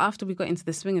difficult. But after we got into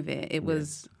the swing of it, it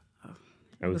was...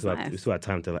 And we still had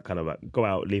time to go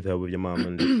out, leave her with your mum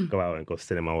and go out and go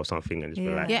cinema or something and just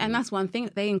relax. Yeah, and that's one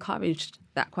thing. They encouraged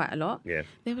that quite a lot. Yeah.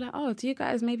 They were like, oh, do you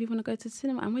guys maybe want to go to the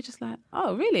cinema? And we're just like,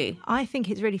 oh, really? I think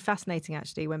it's really fascinating,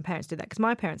 actually, when parents do that, because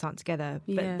my parents aren't together,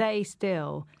 but they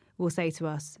still will say to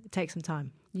us, take some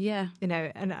time. Yeah. You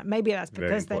know, and maybe that's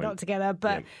because they're not together,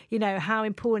 but, you know, how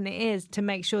important it is to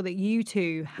make sure that you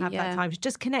two have that time to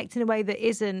just connect in a way that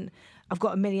isn't, I've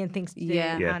got a million things to do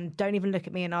and don't even look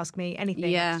at me and ask me anything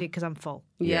to do because I'm full.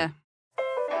 Yeah.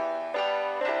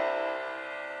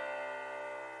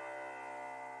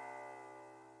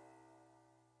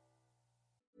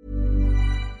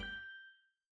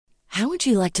 How would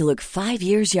you like to look 5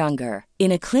 years younger?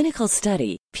 In a clinical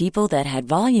study, people that had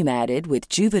volume added with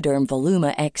Juvederm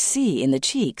Voluma XC in the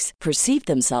cheeks perceived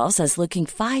themselves as looking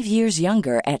 5 years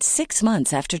younger at 6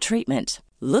 months after treatment.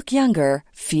 Look younger,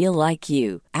 feel like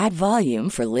you. Add volume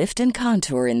for lift and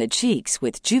contour in the cheeks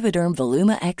with Juvederm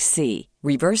Voluma XC.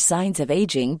 Reverse signs of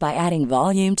aging by adding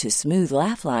volume to smooth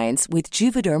laugh lines with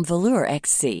Juvederm Volure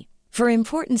XC. For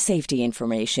important safety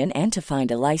information and to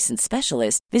find a licensed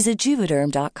specialist, visit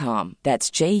Juvederm.com. That's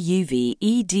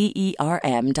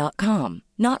JUVEDERM.com.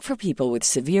 Not for people with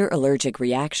severe allergic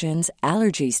reactions,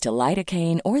 allergies to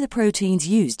lidocaine, or the proteins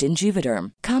used in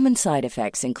Juvederm. Common side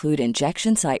effects include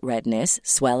injection site redness,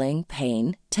 swelling,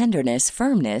 pain, tenderness,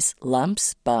 firmness,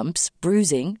 lumps, bumps,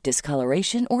 bruising,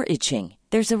 discoloration, or itching.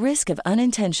 There's a risk of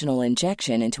unintentional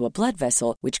injection into a blood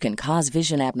vessel, which can cause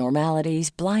vision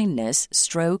abnormalities, blindness,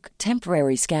 stroke,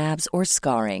 temporary scabs, or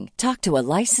scarring. Talk to a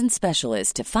licensed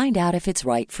specialist to find out if it's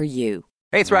right for you.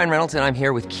 Hey, it's Ryan Reynolds, and I'm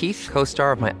here with Keith,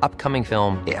 co-star of my upcoming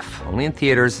film, If, only in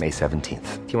theaters May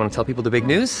 17th. Do you want to tell people the big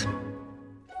news?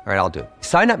 All right, I'll do it.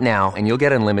 Sign up now and you'll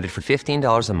get unlimited for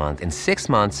 $15 a month and 6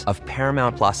 months of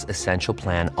Paramount Plus Essential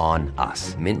Plan on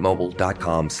us.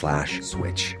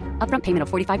 MintMobile.com/switch. Upfront payment of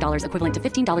 $45 equivalent to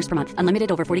 $15 per month.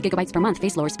 Unlimited over 40 gigabytes per month.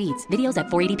 Face lower speeds. Videos at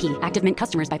 480p. Active Mint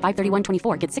customers by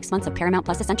 531.24 get 6 months of Paramount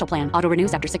Plus Essential Plan. Auto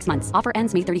renews after 6 months. Offer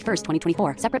ends May 31st,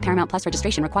 2024. Separate Paramount Plus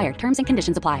registration required. Terms and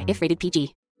conditions apply if rated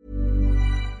PG.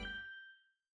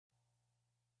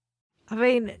 I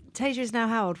mean, Tasia is now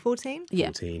how old? 14? Yeah.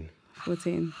 14.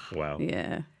 14. Wow.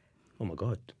 Yeah. Oh my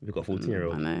God, we've got a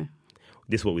 14-year-old. I know.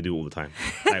 This is what we do all the time.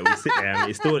 Like we sit there and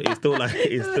it's still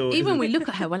Even we look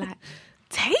at her, we're like,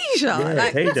 Tasia, Yeah,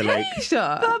 like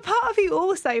Tasia. But part of you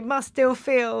also must still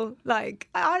feel like,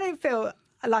 I don't feel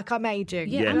like I'm aging.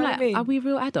 Yeah, You I'm know like, what I mean? are we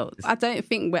real adults? I don't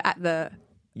think we're at the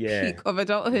peak of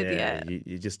adulthood yet.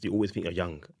 You always think you're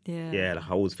young. Yeah. Like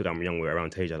I always feel I'm young when we're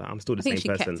around Tasia. Like I'm still the I think same she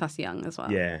person. kept us young as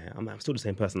well. Yeah, I'm still the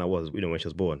same person I was, when she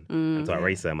was born. And so I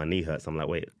race her and my knee hurts. I'm like,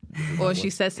 wait. Or she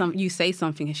says you say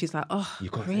something and she's like, oh, You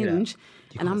can't say that. cringe.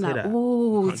 You And I'm can't say like, that.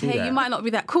 oh, You can't do Tay, that. you might not be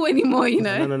that cool anymore, you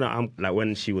know? No. I'm like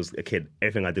when she was a kid,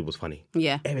 everything I did was funny.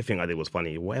 Yeah. Everything I did was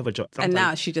funny. Whatever joke. And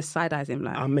now she just side-eyes him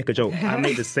like, I make a joke. I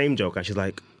make the same joke and she's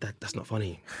like, that's not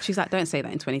funny. she's like, don't say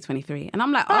that in 2023. And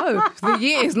I'm like, oh, the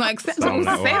year is not acceptable So I'm to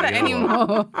like, say wow, that you know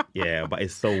anymore. Yeah, but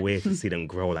it's so weird to see them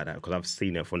grow like that because I've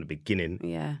seen her from the beginning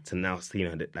Yeah. to now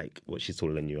seeing her like, she's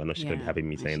taller than you. I know she's going to be happy with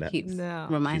me And saying she that. keeps No.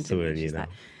 reminding She's taller me. than you She's now. like,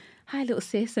 hi, little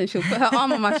sis. And she'll put her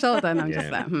arm on my shoulder and I'm just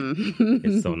Yeah. like,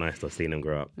 It's so nice to see them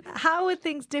grow up. How are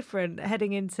things different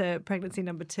heading into pregnancy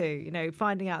number 2? You know,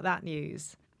 finding out that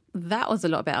news. That was a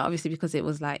lot better, obviously, because it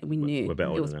was like we knew. We're a bit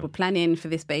older now. We're planning for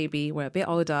this baby. We're a bit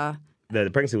older. The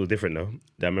pregnancy was different though.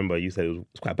 I remember you said it was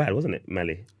quite bad, wasn't it,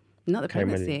 Mally? Not the Carrie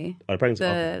pregnancy. Mally. Oh, the pregnancy.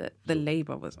 Okay. The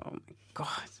labour was, oh my God.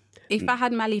 If I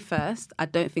had Mally first, I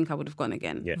don't think I would have gone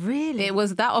again. Yeah. Really? It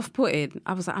was that off-putting.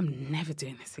 I was like, I'm never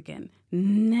doing this again.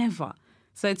 Never.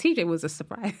 So TJ was a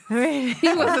surprise. Really?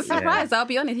 He was a surprise. I'll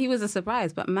be honest. He was a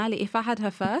surprise. But Mally, if I had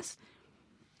her first,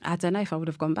 I don't know if I would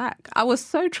have gone back. I was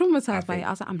so traumatized by it. I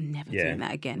was like, I'm never doing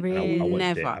that again. Really? I watched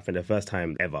Never. it. I think the first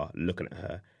time ever looking at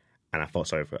her, and I felt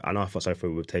sorry for her. I know I felt sorry for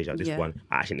her with Tasia. This one,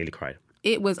 I actually nearly cried.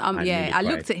 It was, nearly I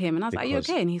looked cried at him and I was like, are you because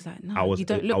okay? And he's like, no, I was you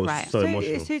don't look right. so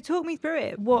emotional. So talk me through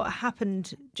it. What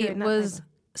happened during It that was labour?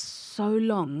 so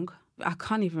long. I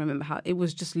can't even remember how. It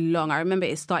was just long. I remember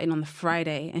it starting on the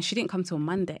Friday and she didn't come till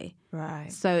Monday.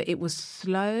 Right. So it was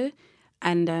slow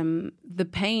and the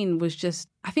pain was just,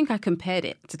 I think I compared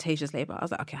it to Tasia's labour. I was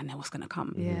like, okay, I know what's going to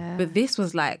come. Yeah. But this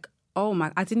was like, oh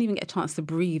my, I didn't even get a chance to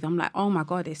breathe. I'm like, oh my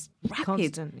God, it's rapid.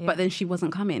 Constant, yeah. But then she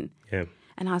wasn't coming. Yeah.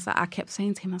 And I was like, I kept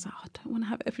saying to him, I was like, I don't want to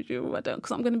have epidural. I don't,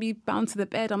 because I'm going to be bound to the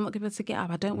bed. I'm not going to be able to get up.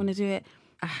 I don't want to do it.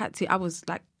 I had to. I was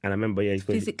like, And I remember,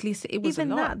 physically, it was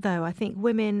Even a lot. that, though, I think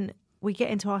women, we get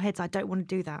into our heads, I don't want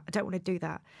to do that. I don't want to do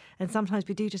that. And sometimes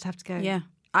we do just have to go. Yeah.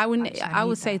 I would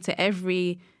need say to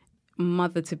every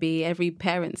mother to be, every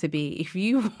parent to be, if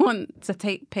you want to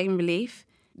take pain relief,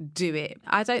 do it.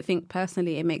 I don't think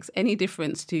personally it makes any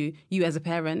difference to you as a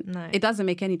parent. No. It doesn't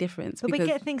make any difference. But we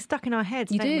get things stuck in our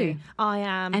heads, You don't do. we? I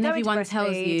am And going everyone to tells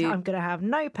breastfeed, you- I'm going to have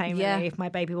no pain Yeah. relief. My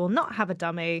baby will not have a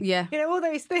dummy. Yeah. You know, all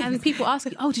those things. And people ask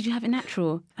you, oh, did you have it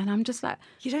natural? And I'm just like,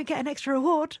 you don't get an extra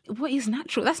reward. what is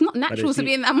natural? That's not natural to she-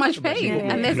 be in that much but she pain. put me-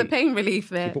 And there's a pain relief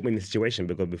She there. put me in the situation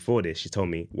because before this, she told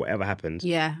me, whatever happens,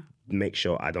 Yeah. make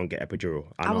sure I don't get epidural.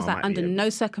 I know was like, might under be no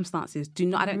circumstances, do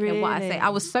not, I don't care what I say. Really? I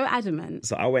was so adamant.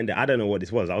 So I went there. I don't know what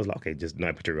this was. I was like, okay, just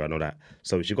no epidural. I know that.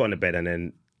 So she got on the bed and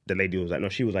then the lady was like, no,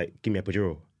 she was like, give me a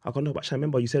epidural. I go, no, but I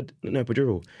remember you said no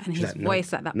epidural. And She's his like,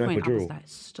 voice at that no point, I was epidural. like,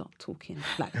 stop talking.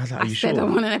 Like, I was like, I are you said sure? I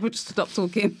want an epidural, stop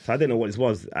talking. So I didn't know what this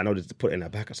was. I know to put it in her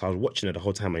back. So I was watching her the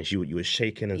whole time and you was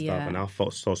shaking and stuff. Yeah. And I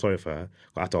felt so sorry for her.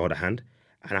 I had to hold her hand.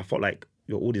 And I felt like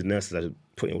all these nurses are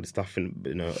putting all this stuff in,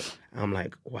 you know. And I'm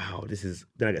like, wow, this is...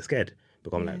 Then I get scared.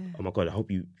 Because I'm like, oh my God, I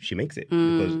hope she makes it.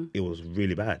 Because it was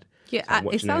really bad. Yeah, So I'm it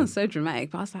watching sounds her. so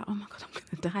dramatic, but I was like, oh my God, I'm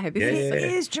going to die. This Yeah, is yeah, It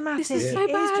yeah. is dramatic. This is so It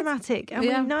is bad. dramatic. And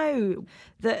Yeah. we know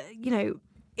that, you know,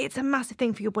 it's a massive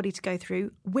thing for your body to go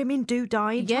through. Women do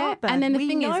die in Yeah, childbirth. and then the We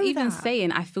thing is, know even that.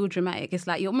 saying I feel dramatic, it's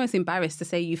like you're almost embarrassed to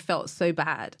say you felt so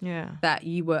bad that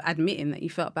you were admitting that you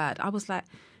felt bad. I was like,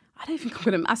 I don't think I'm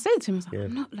going to... I said to him, I was like,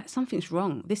 I'm not, like, something's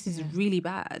wrong. This is really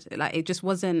bad. Like, it just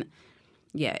wasn't...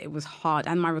 Yeah, it was hard.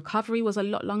 And my recovery was a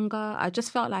lot longer. I just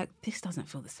felt like, this doesn't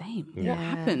feel the same. What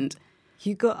happened?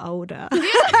 You got older.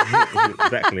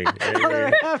 Exactly.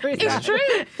 Yeah. It's true.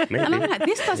 Maybe. And I'm like,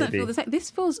 this doesn't feel Maybe. the same. This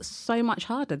feels so much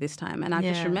harder this time. And I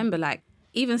just Yeah. remember, like,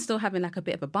 even still having, like, a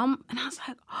bit of a bump. And I was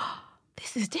like, oh,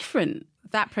 this is different.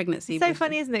 That pregnancy So was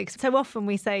funny, isn't it? 'Cause so often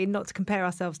we say not to compare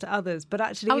ourselves to others, but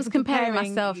actually I was even comparing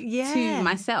myself to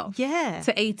myself, Yeah.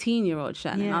 to 18-year-old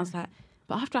Shannon. Yeah. I was like,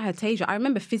 but after I had Tasia, I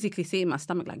remember physically seeing my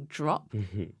stomach like drop.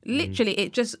 Literally,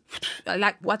 it just,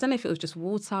 like, I don't know if it was just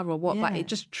water or what, but Yeah. it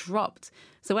just dropped.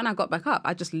 So when I got back up,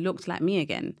 I just looked like me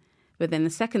again. But then the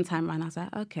second time around, I was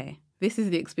like, okay, this is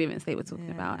the experience they were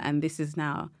talking about, and this is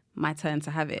now my turn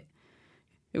to have it.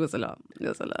 It was a lot. It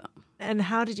was a lot. And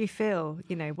how did you feel,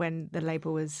 you know, when the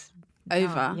labour was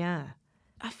Over. done? Yeah.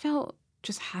 I felt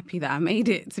just happy that I made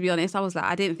it, to be honest. I was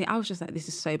like, I was just like, this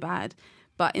is so bad.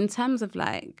 But in terms of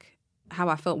like how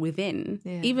I felt within,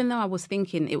 even though I was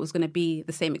thinking it was going to be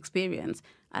the same experience,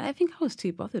 I don't think I was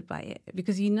too bothered by it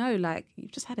because, you know, like,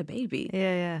 you've just had a baby.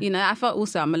 Yeah. You know, I felt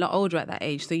also I'm a lot older at that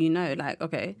age. So, you know, like,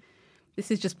 okay, this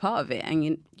is just part of it.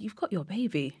 And you've got your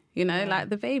baby, you know, like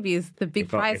the baby is the big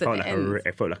prize at the end.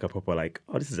 It felt like a proper, like,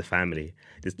 oh, this is a family.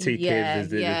 There's two Yeah, kids.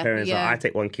 There's yeah, parents. yeah. Like, I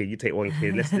take one kid, you take one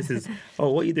kid. This is, oh,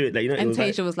 what are you doing? Like, you know, it And was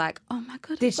Tasia like, was like, oh my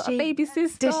God, Did I've got she- a baby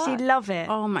sister. Did she love it?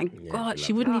 Oh my God,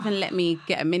 she wouldn't even let me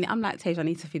get a minute. I'm like, Tasia, I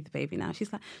need to feed the baby now.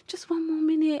 She's like, just one more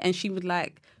minute. And she would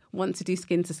like want to do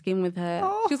skin to skin with her.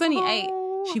 She was only 8.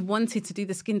 She wanted to do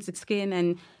the skin to skin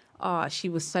and she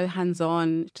was so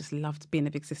hands-on, just loved being a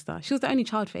big sister. She was the only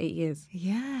child for 8 years.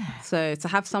 Yeah. So to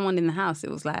have someone in the house, it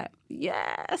was like,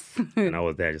 yes. and I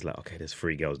was there just like, okay, there's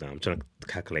 3 girls now. I'm trying to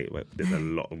calculate, but there's a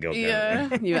lot of girls Yeah,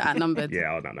 there. you were outnumbered.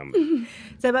 Yeah, I was that number.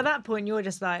 So by that point, you were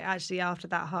just like, actually, after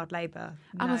that hard labour.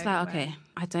 I was no like, way. okay,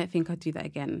 I don't think I'd do that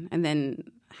again. And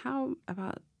then how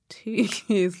about 2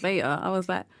 years later, I was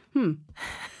like,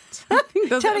 something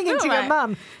doesn't Turning feel into right. your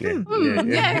mum.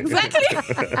 Yeah, exactly.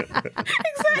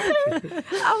 Exactly.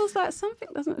 I was like, something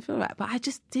doesn't feel right. But I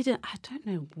don't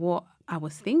know what I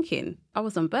was thinking. I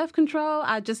was on birth control.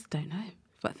 I just don't know.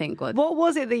 But thank God. What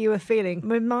was it that you were feeling?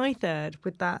 With my third,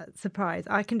 with that surprise,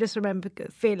 I can just remember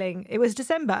feeling, it was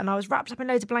December and I was wrapped up in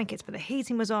loads of blankets, but the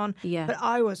heating was on. Yeah. But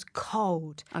I was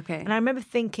cold. Okay. And I remember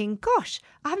thinking, gosh,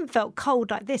 I haven't felt cold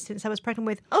like this since I was pregnant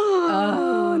with.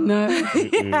 Oh, no. That's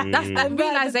the And that just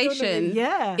realization.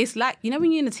 yeah. It's like, you know,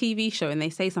 when you're in a TV show and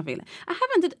they say something like, I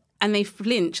haven't did, and they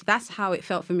flinch. That's how it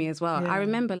felt for me as well. Yeah. I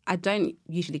remember I don't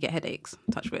usually get headaches,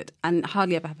 touch wood, and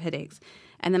hardly ever have headaches.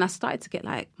 And then I started to get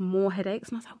like more headaches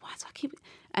and I was like, why do I keep...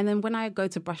 And then when I go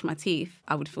to brush my teeth,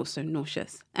 I would feel so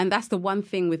nauseous. And that's the one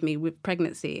thing with me with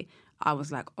pregnancy. I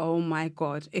was like, oh my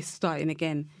God, it's starting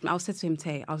again. I said to him,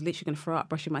 Tay, I was literally going to throw up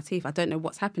brushing my teeth. I don't know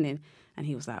what's happening. And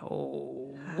he was like,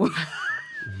 oh.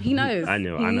 He knows. I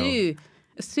know, He I know. knew.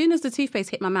 As soon as the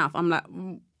toothpaste hit my mouth, I'm like,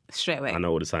 straight away. I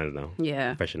know all the signs now. Yeah.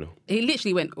 Professional. He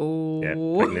literally went, oh. Yeah,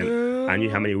 pregnant. I knew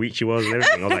how many weeks she was and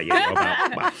everything. I was like, yeah,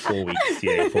 about 4 weeks.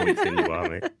 Yeah, 4 weeks in you are,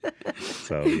 mate.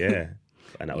 So, yeah.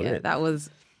 And that was Yeah, it. that was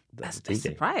a TJ.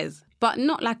 surprise. But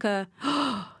not like a,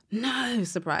 no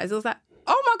surprise. It was like,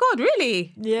 oh my God,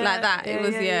 really? Yeah, Like that. yeah, It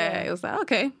was, yeah. It was like,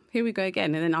 okay, here we go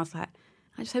again. And then I was like,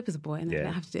 I just hope it's a boy and then I Yeah.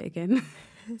 don't have to do it again.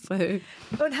 So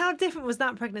And how different was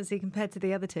that pregnancy compared to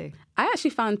the other two? I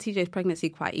actually found TJ's pregnancy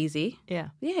quite easy. Yeah.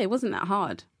 Yeah, it wasn't that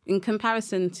hard. in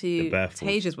comparison to birth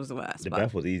Tasia's was the worst. The but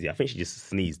birth was easy. I think she just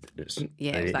sneezed.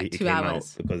 yeah, it was like 2 came out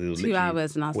hours. because it was 2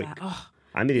 hours, and I was quick. like, oh,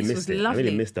 I nearly this missed was it. lovely. I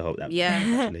really missed the whole that.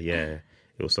 Actually, yeah,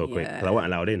 it was so quick. Yeah. Because I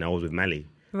wasn't allowed in. I was with Mally.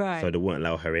 Right. So they wouldn't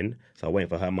allow her in. So I waited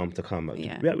for her mum to come.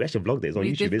 Yeah. We actually vlogged it. It's on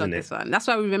we YouTube, did vlog isn't it? this one. That's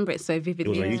why I remember it so It vividly.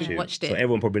 was on because YouTube. we watched it. So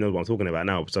everyone probably knows what I'm talking about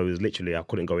now. So it was literally, I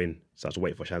couldn't go in. So I had to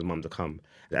wait for Shan's mum to come.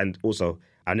 And also,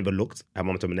 I never looked. Her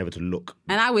mum told me never to look.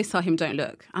 And I always tell him, don't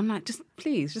look. I'm like, just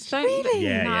please, just don't look.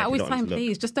 Yeah, no, yeah, I if always you don't tell him, want to look.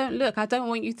 please, just don't look. I don't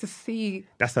want you to see.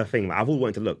 That's her thing. Like, I've always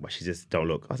wanted to look, but she just don't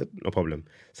look. I said, no problem.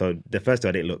 So the first two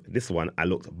I didn't look. This one, I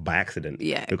looked by accident.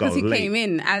 Yeah, because I because he was late. came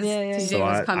in as TJ So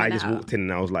was coming I just out. walked in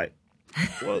and I was like,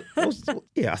 well,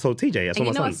 yeah, I saw TJ. I saw And my you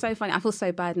know son. what's so funny? I feel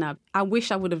so bad now. I wish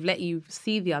I would have let you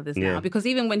see the others now, Yeah. because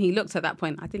even when he looked at that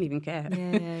point, I didn't even care.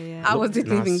 Yeah. I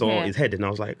didn't And I even saw care. his head and I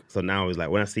was like, so now it's like,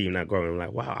 when I see him now growing, I'm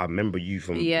like, wow, I remember you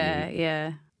from...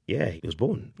 Yeah. Yeah, he was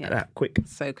born like that, quick.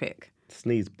 So quick.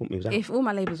 Sneeze, boom, he was out. If all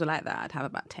my labours were like that, I'd have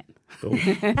about 10. Oh.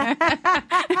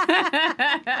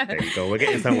 There you go. We're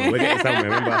getting somewhere.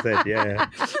 Remember I said, yeah.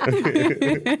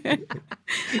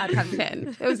 I'd have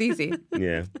 10. It was easy.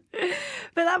 Yeah.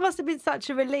 But that must have been such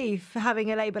a relief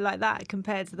having a labour like that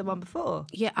compared to the one before.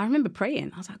 Yeah, I remember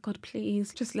praying. I was like, God,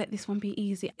 please, just let this one be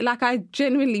easy. Like, I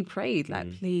genuinely prayed,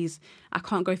 like, please, I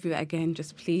can't go through that again.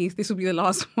 Just please, this will be the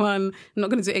last one. I'm not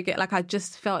going to do it again. Like, I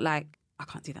just felt like I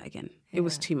can't do that again. It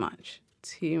was too much.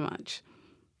 Too much.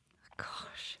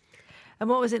 Gosh. And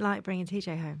what was it like bringing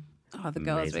TJ home? Oh, the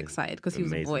girls were Amazing. excited because he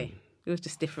was a boy. Amazing. It was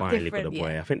just different. Finally got a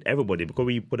boy. I think everybody, because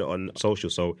we put it on social,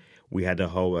 so we had a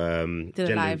whole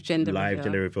live gender reveal.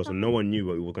 gender reveal, so no one knew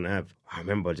what we were going to have. I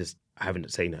remember just having to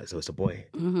say that, so it's a boy.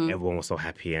 Everyone was so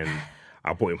happy, and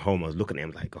I brought him home. I was looking at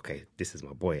him like, okay, this is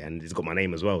my boy, and he's got my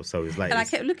name as well. So it's like, And I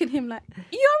kept looking at him like,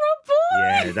 you're a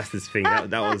boy! yeah, that's his thing. That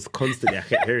was constantly, I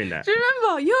kept hearing that. Do you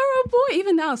remember? You're a boy.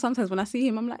 Even now, sometimes when I see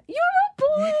him, I'm like, you're a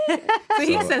boy. So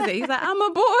he says it. He's like, I'm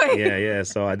a boy. Yeah.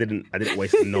 So I didn't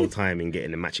waste no time in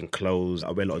getting the matching clothes.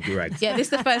 I wear a lot of durags. Yeah, this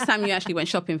is the first time you actually went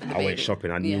shopping for the I baby. went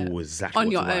shopping. I knew exactly On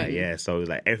what your to wear. own. Yeah, so it was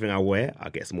like everything I wear, I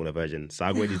get a smaller version. So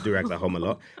I wear these durags at home a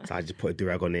lot. So I just put a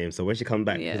durag on him. So when she comes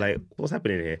back, Yeah. she's like, "What's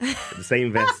happening here?" The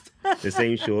same vest, the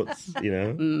same shorts. You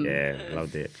know? Yeah,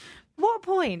 loved it. What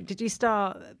point did you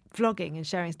start vlogging and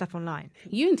sharing stuff online?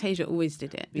 You and Tasia always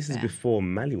did it. This is before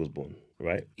Mally was born,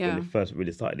 right? Yeah. When it first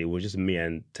really started, it was just me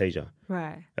and Tasia.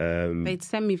 Right. They'd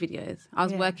send me videos. I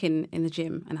was working in the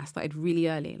gym and I started really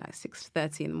early, like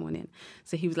 6:30 in the morning.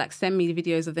 So he would like send me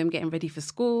videos of them getting ready for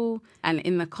school, and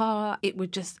in the car, it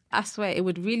would just, I swear, it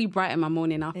would really brighten my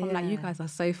morning up. I'm like, you guys are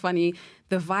so funny.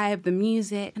 The vibe, the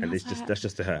music. And I it's was just like, that's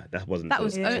just to her. That wasn't. that to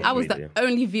was, social I was media. the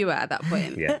only viewer at that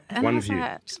point. Yeah, And one I was view.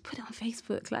 like, just put it on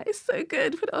Facebook. Like, it's so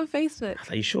good. Put it on Facebook.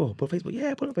 Are you sure? Put on Facebook.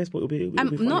 Yeah, put it on Facebook. It'll be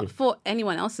funny. Not for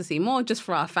anyone else to see, more just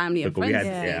for our family and Because we friends.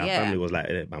 had, to see. our family was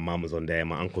like, my mum was on there,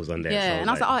 my uncle was on there. Yeah, so and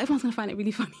I was like, oh, everyone's going to find it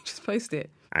really funny. Just post it.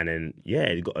 and then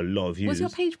it got a lot of views. Was your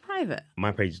page private?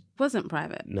 My page, Wasn't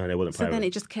private. no, it wasn't So private. then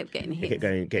it just kept getting It hits.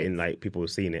 kept getting like people were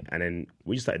seeing it, and then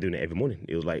we just started doing it every morning.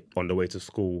 It was like on the way to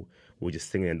school, we were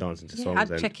just singing and dancing to songs. I'd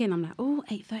and check in. I'm like, oh,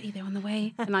 8:30, they're on the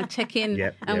way. And I'd check in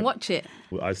Yep, and yep. watch it.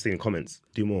 I was seeing comments,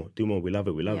 do more, we love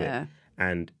it, Yeah. it.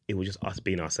 And it was just us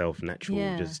being ourselves, natural,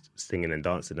 Yeah. just singing and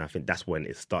dancing. And I think that's when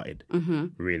it started,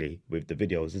 really, with the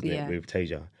videos, isn't Yeah. it, with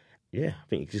Tasia. Yeah, I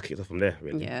think it just kicked off from there,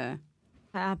 really. Yeah.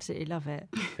 I absolutely love it.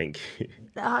 Thank you.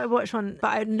 I watched one, but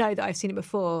I know that I've seen it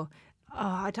before. Oh,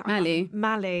 I don't.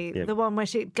 Mally, Yeah. the one where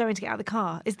she's going to get out of the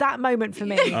car. Is that moment for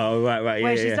me? Oh, right, yeah,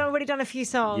 where yeah. she's already done a few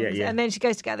songs, Yeah. and then she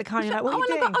goes to get out of the car, and you're like, "What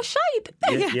are you doing?" I'll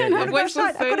shade. Yeah, I've got to Voice was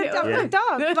I've got to so-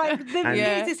 dance. Like the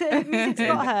And- music's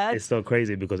got her. It's so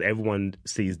crazy because everyone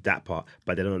sees that part,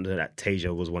 but they don't know that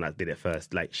Tasia was one that did it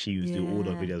first. Like, she used to do all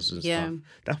the videos and Yeah. stuff.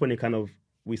 That's when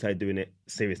we started doing it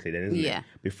seriously then, isn't Yeah. it?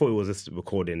 Before it was just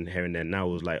recording here and there. Now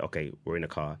it was like, okay, we're in a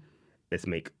car. Let's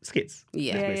make skits.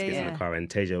 Yeah. Let's make Yeah, skits in yeah. the car. And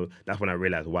Tasia, that's when I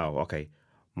realized, wow, okay,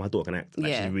 my daughter can act. Like,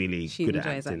 Yeah. she's really She good at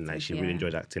enjoys acting. Like, acting, she really yeah.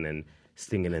 enjoys acting and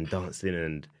singing and dancing.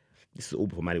 And this is all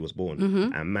before Mally was born.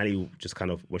 And Mally just kind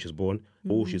of, when she was born,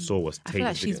 all she saw was I feel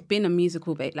like Tasia's she's video. been a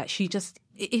musical babe. Like, she just,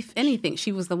 if anything,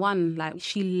 she was the one, like,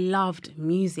 she loved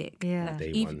music. Yeah. Like,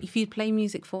 Day if, one. if you'd play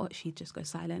music for her, she'd just go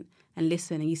silent and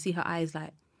listen. And you see her eyes,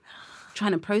 like,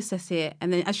 trying to process it.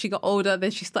 And then as she got older,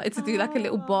 then she started to do like a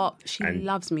little bop. She And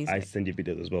loves music. I send you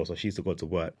videos as well. So she used to go to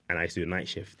work and I used to do a night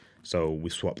shift. So we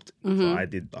swapped. So I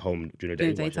did the home during the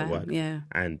day, During the watching at daytime, work. yeah.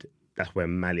 And that's where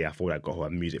Mally, I thought I got her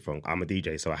music from. I'm a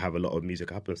DJ, so I have a lot of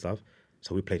music up and stuff.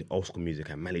 So we played old school music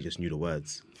and Mally just knew the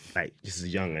words. Like, just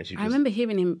as young. And she I just, remember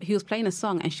hearing him, he was playing a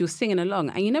song and she was singing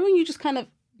along. And you know when you just kind of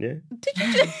Yeah. Did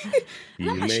you just... And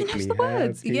I'm like, she knows the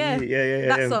words. happy. Yeah.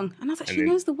 Yeah. That song. And I was like, she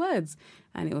knows the words.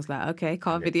 And it was like, okay,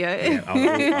 car video. Yeah, I'll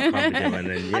video and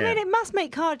then, yeah. I mean, it must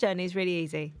make car journeys really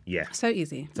easy. Yeah. So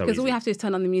easy. Because all we have to do is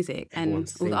turn on the music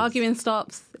and all the arguing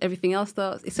stops, everything else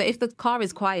stops. So if the car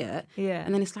is quiet,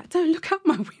 and then it's like, don't look out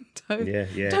my window.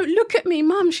 Yeah. Don't look at me,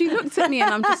 Mum. She looked at me.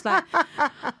 And I'm just like,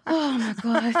 oh my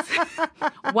God.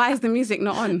 Why is the music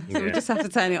not on? So we just have to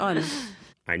turn it on.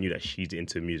 I knew that she's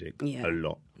into music a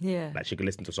lot. Yeah. Like she could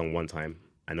listen to a song one time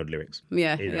and know the lyrics.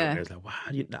 Yeah, you know? yeah. And it was like, wow,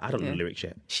 I don't know the lyrics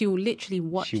yet. She will literally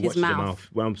watch She his watches mouth. the mouth.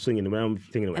 When I'm singing, when I'm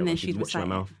thinking about And then she's she'd watching my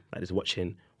recite it. mouth. Like just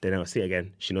watching. Then I'll see it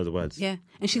again. She knows the words. Yeah.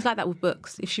 And she's like that with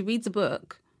books. If she reads a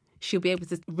book, she'll be able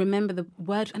to remember the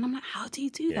word. And I'm like, how do you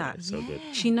do that? It's so good.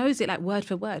 She knows it like word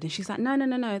for word. And she's like, no,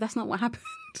 that's not what happened.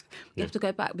 You have to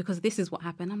go back because this is what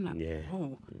happened. I'm like,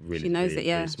 oh. Really, she knows really, it,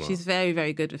 yeah. really smart. She's very,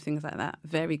 very good with things like that.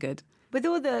 Very good. With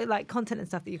all the like content and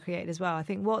stuff that you create as well, I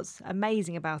think what's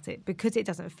amazing about it, because it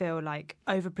doesn't feel like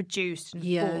overproduced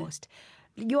and forced,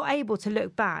 you're able to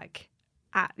look back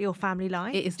at your family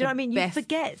life. It is Do you know what I the mean? You best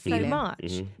forget so feeling.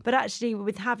 much. But actually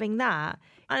with having that,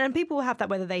 and people will have that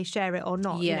whether they share it or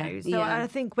not, Yeah, you know. So yeah. I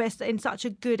think we're in such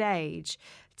a good age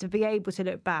to be able to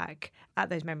look back at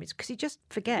those memories because you just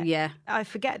forget. Yeah. I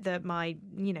forget that my,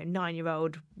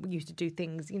 9-year-old used to do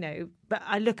things, but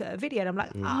I look at a video and I'm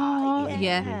like, oh,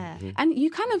 yeah. And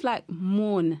you kind of like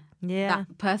mourn Yeah.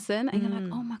 that person and you're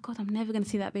like, oh my God, I'm never going to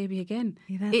see that baby again.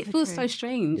 Yeah, that's it so feels true. so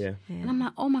strange. Yeah. And I'm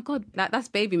like, oh my God, like that's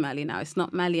baby Mally now. It's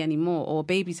not Mally anymore or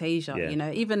baby Tasia,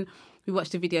 Yeah. Even we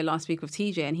watched a video last week of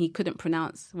TJ and he couldn't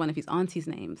pronounce one of his auntie's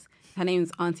names. Her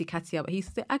name's Auntie Katia, but he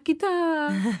said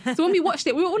Akita. So when we watched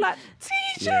it, we were all like,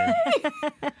 TJ! Yeah.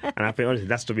 And I think honestly,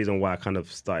 that's the reason why I kind of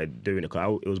started doing it.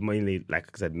 Because it was mainly, like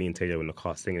I said, me and Taylor were in the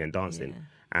car singing and dancing.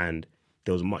 And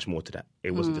there was much more to that.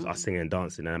 It wasn't just us singing and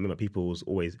dancing. And I remember people was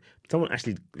always... Someone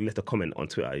actually left a comment on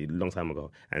Twitter a long time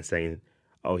ago and saying,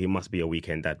 oh, he must be a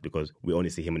weekend dad because we only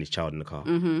see him and his child in the car.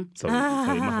 So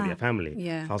he must be a family.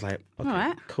 Yeah. So I was like, okay, All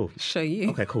right. cool. Show you.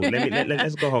 Okay, cool.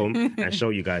 Let's go home and show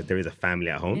you guys there is a family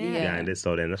at home. Yeah. And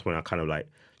so then that's when I kind of like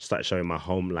started showing my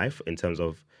home life in terms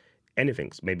of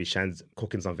anything. Maybe Shan's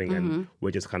cooking something and we're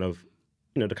just kind of,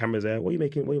 the camera's there. What are you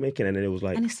making? And then it was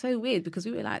like... And it's so weird because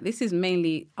we were like, this is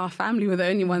mainly our family were the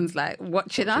only ones like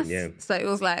watching us. yeah. So it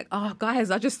was like, oh,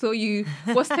 guys, I just saw you.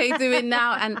 What's Tay doing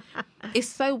now? And it's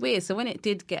so weird. So when it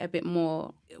did get a bit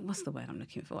more, what's the word I'm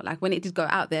looking for? Like when it did go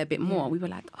out there a bit more, we were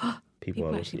like, oh,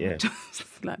 people actually watch us.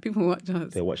 Like people watch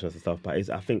us. They're watching us and stuff. But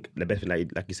I think the best thing,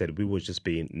 like you said, we was just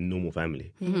being normal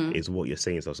family is what you're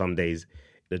saying. So some days,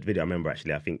 the video I remember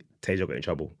actually, I think Tasia got in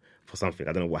trouble for something.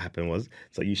 I don't know what happened was.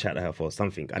 So you shouted at her for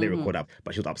something. I didn't record that,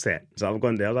 but she was upset. So I've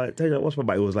gone there. I was like, Tasia, what's wrong?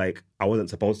 But it was like, I wasn't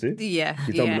supposed to. Yeah.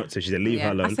 She told me not to. She said, leave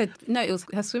her alone. I said, no, it was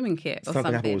her swimming kit or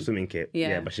Something happened with swimming kit.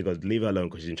 Yeah. But she goes, leave her alone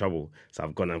because she's in trouble. So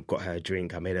I've gone and got her a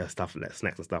drink. I made her stuff, like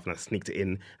snacks and stuff, and I sneaked it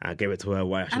in and I gave it to her.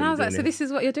 And I was like, so this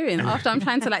is what you're doing after I'm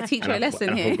trying to like teach you a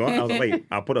lesson here. I forgot. I was like, wait,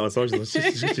 I'll put it on social.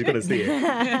 She's going to see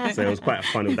it. So it was quite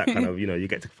fun with that kind of, you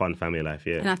get to fun family life,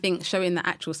 yeah. And I think showing the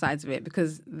actual sides of it,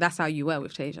 because that's how you were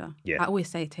with Tasia. Yeah. I always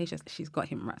say, Tasia, she's got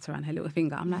him wrapped around her little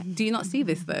finger. I'm like, do you not see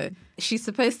this though? She's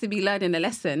supposed to be learning a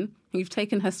lesson. You've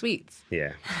taken her sweets.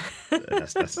 Yeah.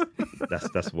 That's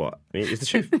what, I mean, it's the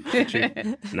truth. It's the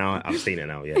truth. Now I've seen it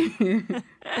now, yeah.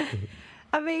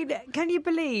 I mean, can you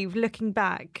believe, looking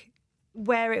back,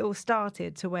 where it all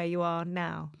started to where you are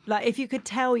now? Like, if you could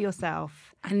tell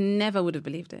yourself... I never would have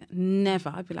believed it.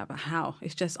 Never. I'd be like, but how?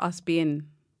 It's just us being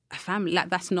a family. Like,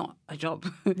 that's not a job.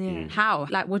 Yeah. How?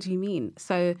 Like, what do you mean?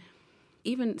 So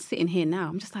even sitting here now,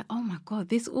 I'm just like, oh my God,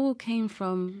 this all came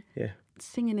from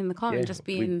singing in the car and just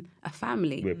being a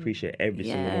family. We appreciate every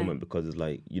single moment because it's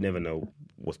like, you never know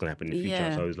what's going to happen in the future.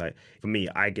 Yeah. So it's like, for me,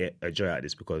 I get a joy out of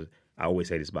this because I always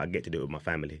say this, but I get to do it with my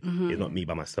family. It's not me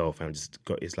by myself.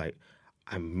 It's like,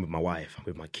 I'm with my wife, I'm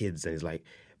with my kids, and it's like,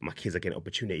 my kids are getting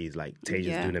opportunities, like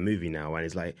Tasia's doing a movie now, and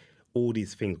it's like, all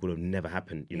these things would have never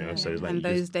happened, So it's like, and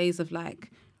those days of like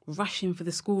rushing for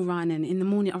the school run and in the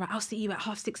morning, all right, I'll see you at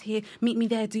 6:30 here, meet me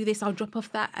there, do this, I'll drop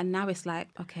off that. And now it's like,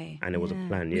 okay. And it was a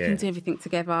plan, We can do everything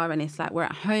together, and it's like we're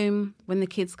at home when the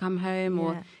kids come home,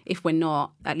 or if we're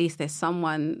not, at least there's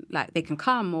someone like they can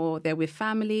come, or they're with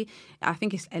family. I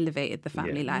think it's elevated the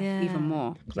family life even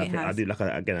more. Because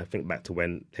I think back to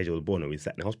when Tasia was born and we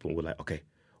sat in the hospital, we're like, okay,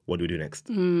 what do we do next?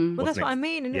 Well, that's what I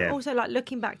mean. And also, like,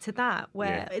 looking back to that,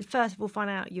 where first of all, find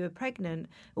out you were pregnant,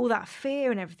 all that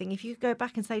fear and everything, if you go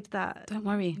back and say to that... Don't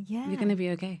worry, you're going to be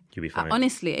okay. You'll be fine.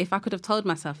 Honestly, if I could have told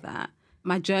myself that,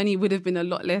 my journey would have been a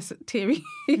lot less teary.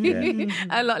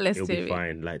 A lot less It'll teary. be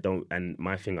fine. Like, don't... And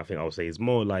my thing, I think I would say, is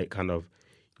more like kind of...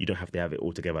 you don't have to have it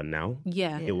all together now.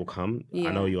 Yeah. It will come. Yeah.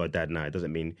 I know you're a dad now. It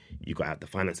doesn't mean you got to have the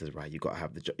finances right. You got to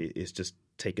have the. It's just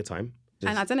take your time.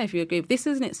 And I don't know if you agree, but this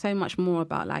isn't it so much more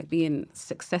about like being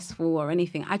successful or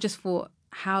anything. I just thought,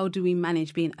 how do we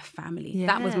manage being a family?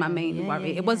 That was my main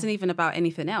worry. It wasn't even about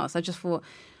anything else. I just thought,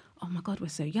 oh my God, we're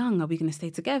so young. Are we going to stay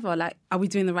together? Like, are we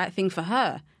doing the right thing for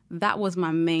her? That was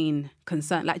my main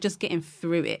concern. Like, just getting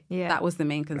through it. Yeah. That was the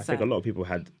main concern. I think a lot of people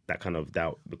had that kind of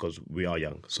doubt because we are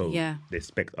young. So they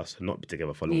expect us to not be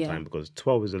together for a long time, because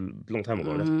 12 is a long time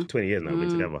ago. That's 20 years now we've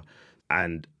been together.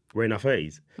 And we're in our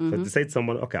 30s. So to say to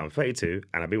someone, okay, I'm 32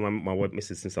 and I've been with my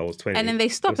missus since I was 20. And then they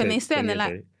stop and they say, and they're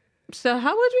like, so how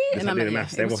old were you? And I'm doing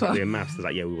maths. They wasn't doing maths. It's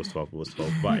like, yeah, we was 12.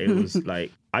 But it was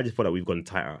like, I just feel like we've gone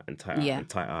tighter and tighter and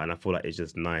tighter. And I feel like it's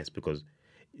just nice because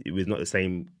it was not the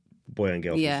same boy and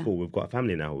girl from school. We've got a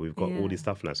family now. We've got all this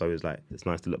stuff now. So it's like, it's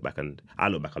nice to look back. And I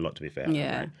look back a lot, to be fair.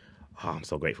 Yeah. I'm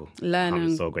so grateful. Learn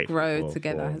and grow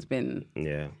together has been,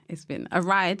 it's been a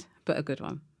ride, but a good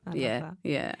one. Yeah.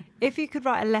 If you could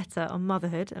write a letter on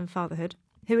motherhood and fatherhood,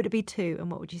 who would it be to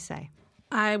and what would you say?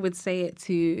 I would say it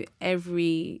to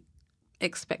every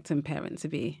expectant parent to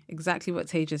be exactly what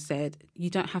Tay just said. You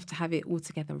don't have to have it all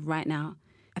together right now.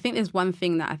 I think there's one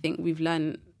thing that I think we've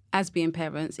learned as being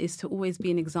parents is to always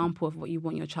be an example of what you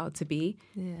want your child to be.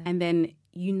 Yeah. And then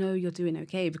you know you're doing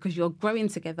okay because you're growing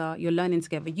together, you're learning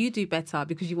together. You do better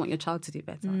because you want your child to do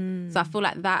better. So I feel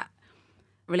like that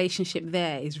relationship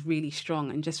there is really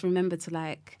strong. And just remember to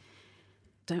like,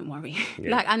 don't worry.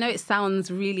 Yeah. Like, I know it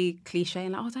sounds really cliche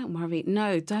and like, oh, don't worry.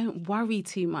 No, don't worry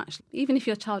too much. Even if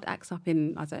your child acts up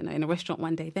in, I don't know, in a restaurant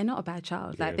one day, they're not a bad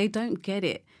child. Like, they don't get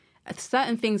it.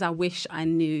 Certain things I wish I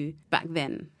knew back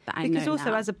then that I know now. Because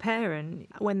also as a parent,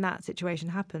 when that situation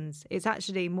happens, it's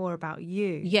actually more about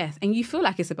you. Yes, and you feel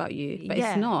like it's about you, but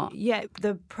it's not. Yeah,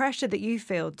 the pressure that you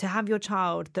feel to have your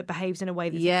child that behaves in a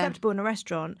way that's acceptable in a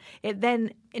restaurant, it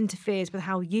then interferes with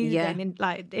how you then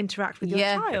interact with your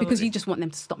child. Because you just want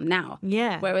them to stop now.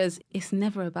 Yeah. Whereas it's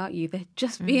never about you. They're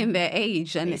just being their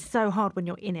age. And it's so hard when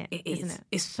you're in it, isn't it?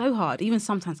 It's so hard. Even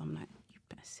sometimes I'm like,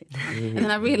 and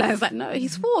then I realised, like, no,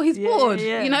 he's bored.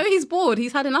 You know, he's bored.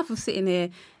 He's had enough of sitting here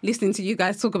listening to you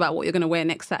guys talk about what you're going to wear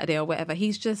next Saturday or whatever.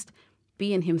 He's just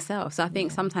being himself. So I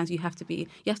think sometimes you have to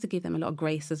give them a lot of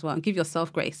grace as well, and give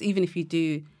yourself grace, even if you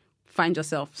do find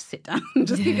yourself sit down.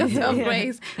 Just give yourself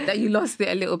grace that you lost it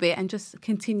a little bit, and just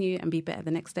continue and be better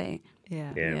the next day.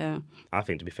 Yeah. I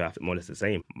think, to be fair, I think more or less the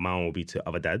same. Mine will be to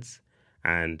other dads,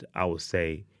 and I will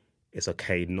say it's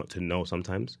okay not to know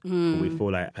sometimes. We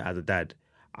feel like, as a dad,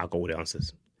 I got all the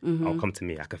answers. I'll come to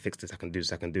me, I can fix this, I can do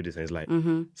this, I can do this. And it's like,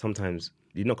 sometimes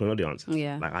you're not going to know the answers.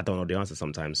 Yeah. Like, I don't know the answers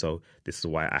sometimes. So this is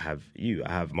why I have you.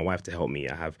 I have my wife to help me.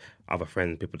 I have other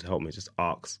friends, people to help me. Just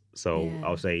ask. So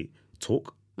I'll say,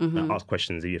 talk, ask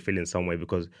questions if you're feeling some way,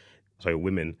 because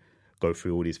women go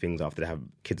through all these things after they have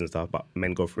kids and stuff, but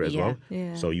men go through it as well.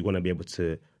 Yeah. So you want to be able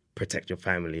to protect your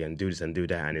family and do this and do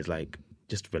that. And it's like,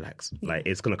 just relax. Like,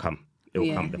 it's going to come. It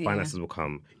will come. The finances will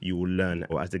come. You will learn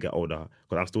as they get older.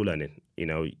 Because I'm still learning. You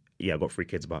know, I got 3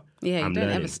 kids, but I'm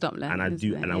learning. Ever stop learning. And I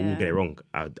do, and I will get it wrong.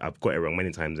 I've got it wrong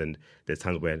many times, and there's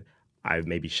times where I've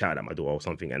maybe shouted at my daughter or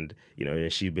something, and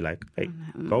and she'd be like, "Hey,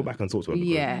 go back and talk to her."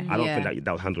 Because I don't think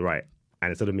that was handled right. And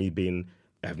instead of me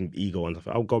having ego and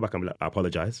stuff, I'll go back and be like, "I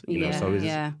apologize." You know,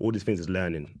 so all these things is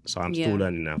learning. So I'm still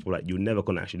learning now. I feel like you're never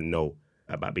gonna actually know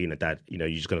about being a dad. You're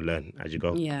just going to learn as you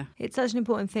go. Yeah. It's such an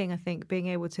important thing, I think, being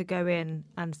able to go in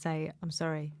and say, I'm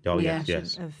sorry. Oh, I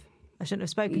shouldn't have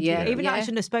spoken to you. Even though I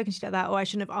shouldn't have spoken to you like that, or I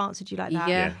shouldn't have answered you like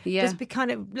that. Just be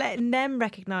kind of letting them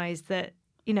recognise that,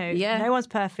 no one's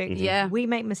perfect. We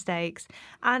make mistakes,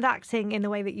 and acting in the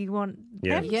way that you want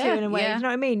them to, in a way. You know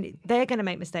what I mean? They're going to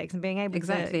make mistakes, and being able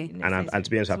to. And to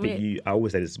be honest, I think I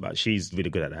always say this about, she's really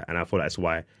good at that, and I feel that's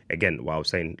why, again, while I was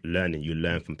saying learning, you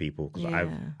learn from people, because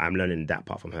I'm learning that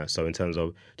part from her. So in terms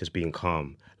of just being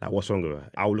calm, like, what's wrong with her?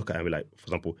 I'll look at her and be like, for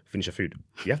example, finish your food.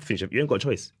 You have to finish it. You ain't got a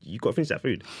choice. You got to finish that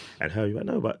food. And her, you're like,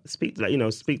 no, but speak to her.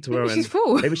 Maybe and she's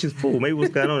full. Maybe she's full. Maybe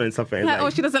what's going on and something. Or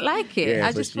she doesn't like it. Yeah,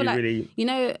 I just feel like, really...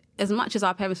 as much as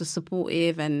our parents were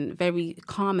supportive and very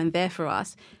calm and there for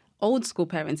us, old school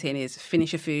parenting is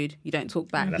finish your food, you don't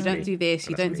talk back, you don't do this,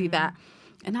 you don't do that.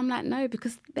 And I'm like, no,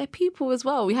 because they're people as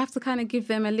well. We have to kind of give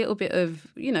them a little bit of,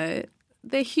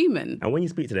 they're human. And when you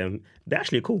speak to them, they're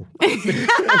actually cool. They're all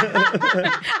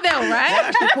right. They're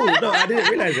actually cool. No, I didn't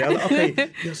realise it. I was like,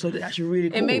 okay, yeah, so they're actually really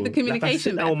cool. It made the communication Like, I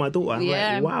sit down with my daughter. I'm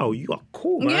like, wow, you are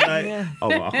cool, man. Like, oh,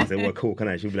 I can't say we're cool, can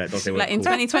I? She'll be like, don't say we're Like cool. in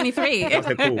 2023. Don't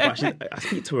say cool. But I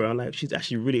speak to her, I'm like, she's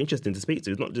actually really interesting to speak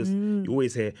to. It's not just, you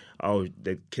always hear, oh,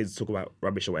 the kids talk about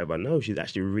rubbish or whatever. No, she's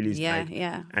actually really, and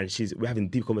we're having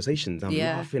deep conversations. I'm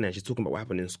laughing and she's talking about what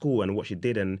happened in school and what she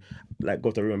did, and like go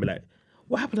to the room and be like,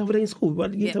 what happened over there in school?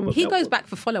 What, He goes back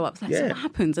for follow-ups. Like, so what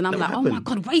happens? And I'm like, oh my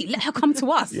God, wait, let her come to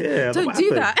us. Don't do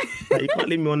that. Like, you can't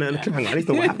leave me on a cliffhanger. I need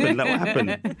to know what happened. Like, what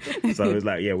happened? So it was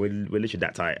like, we're literally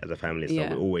that tight as a family. So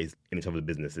we're always in each other's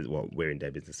businesses. Well, we're in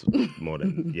their business more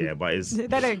than, but it's... They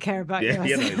don't care about you.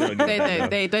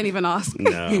 They don't even ask.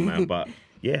 No, man, but I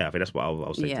think that's what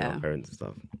I'll say to our parents and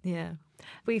stuff. Yeah.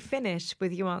 We finish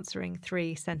with you answering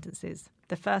 3 sentences.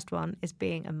 The first one is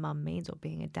being a mum means or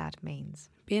being a dad means.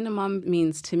 Being a mum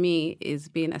means to me is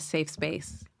being a safe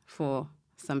space for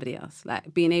somebody else.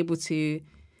 Like being able to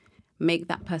make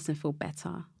that person feel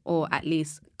better or at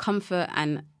least comfort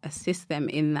and assist them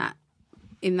in that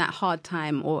hard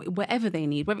time or whatever they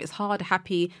need, whether it's hard,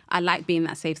 happy. I like being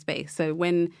that safe space. So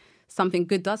when something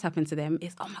good does happen to them,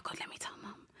 it's, oh my God, let me tell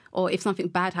mum. Or if something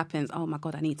bad happens, oh my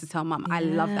God, I need to tell mum. I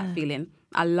love that feeling.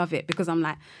 I love it because I'm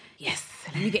like, yes,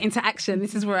 let me get into action.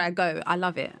 This is where I go. I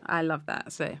love it. I love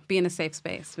that. So being a safe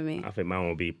space for me. I think mine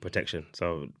will be protection.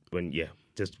 So when,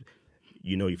 just,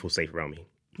 you feel safe around me.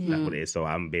 That's what it is. So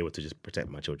I'm be able to just protect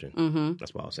my children. Mm-hmm.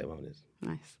 That's what I'll say mine is.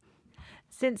 Nice.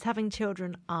 Since having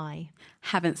children, I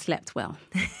haven't slept well.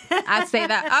 I'd say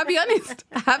that. I'll be honest.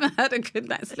 I haven't had a good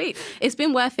night's sleep. It's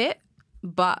been worth it,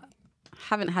 but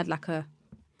haven't had like a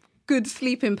good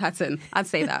sleeping pattern. I'd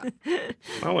say that.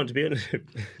 I want to be honest.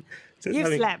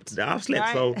 Slept. I've slept.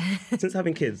 Right. So since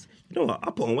having kids, you know what?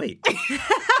 I put on weight.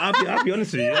 I'll be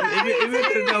honest with you. I'll be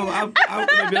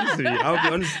honest with you. I'll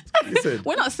be honest. Listen,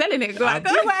 we're not selling it. You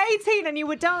were 18 and you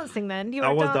were dancing then.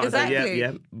 I was dancing. Exactly.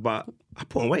 Yeah. But I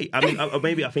put on weight. I mean,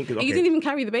 maybe I think. Okay, you didn't even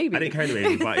carry the baby. I didn't carry the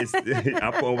baby, but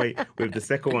I put on weight with the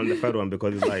second one, the third one,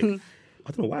 because it's like. I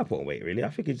don't know why I put on weight, really.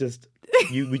 I think it's just,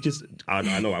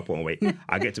 I know I put on weight.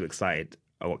 I get too excited.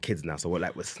 I got kids now, so we're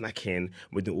snacking,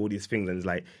 we're doing all these things, and it's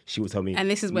like, she would tell me... And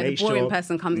this is where the boring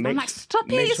person comes in. I'm like, stop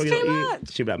it, it's too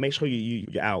much. She'd be like, make sure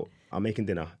you're out. I'm making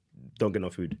dinner. Don't get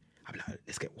no food. I'd be like,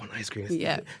 let's get one ice cream.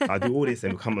 I'll do all this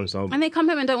and come home. So... And they come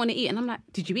home and don't want to eat. And I'm like,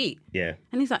 did you eat? Yeah.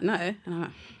 And he's like, no. And I'm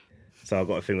like... So I've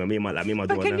got a thing where me and my daughter...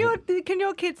 But can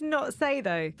your kids not say,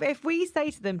 though? If we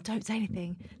say to them, don't say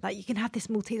anything, like you can have this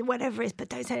Maltese, whatever it is, but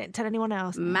don't tell anyone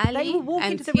else. Mally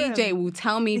and TJ will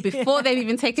tell me before they've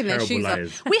even taken their shoes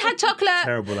off. We had chocolate.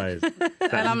 Terrible lies.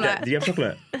 And I'm like... Do you have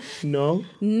chocolate? No.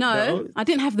 I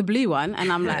didn't have the blue one.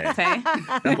 And I'm like, okay.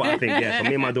 That's what I think, So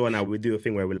me and my daughter now, we do a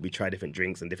thing where we try different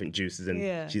drinks and different juices,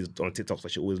 and she's on TikTok, so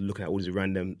she's always looking at all these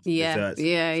random desserts. So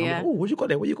I'm like, oh, what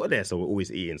you got there? So we're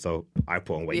always eating, so I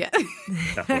put on weight. Yeah.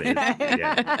 That's what it is.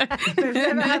 Yeah. We've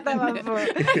never had that one before.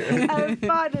 And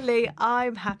finally,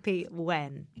 I'm happy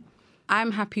when?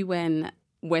 I'm happy when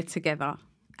we're together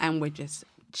and we're just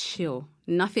chill.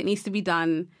 Nothing needs to be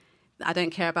done. I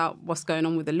don't care about what's going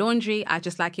on with the laundry. I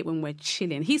just like it when we're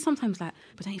chilling. He's sometimes like,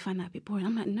 but don't you find that a bit boring?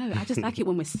 I'm like, no, I just like it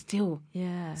when we're still.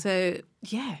 Yeah. So,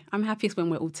 I'm happiest when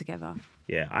we're all together.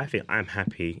 Yeah, I think I'm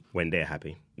happy when they're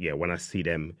happy. Yeah, when I see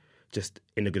them just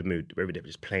in a good mood, whether they're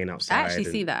just playing outside. I actually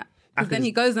see that. Because then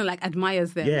he goes and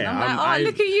admires them. Yeah, and I'm like,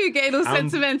 look at you getting all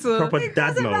sentimental. Proper dad mode. It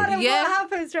doesn't matter what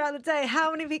happens throughout the day.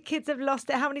 How many kids have lost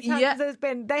it? How many times there's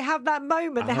been? They have that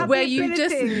moment. They have where the you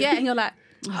just and you're like,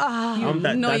 you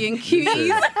annoying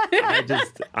cuties.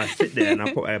 I sit there and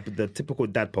I put the typical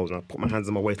dad pose, and I put my hands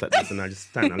on my waist like this, and I just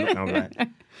stand. I'm like,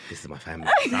 this is my family.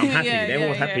 So I'm happy.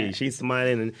 Everyone's happy. She's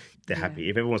smiling and they're happy.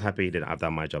 If everyone's happy, then I've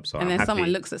done my job. So and then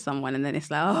someone looks at someone, and then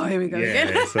it's like, oh, here we go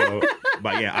again.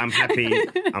 But I'm happy.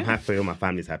 I'm happy. All my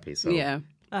family's happy. So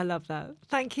I love that.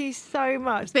 Thank you so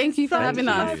much. Thank you for having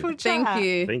us.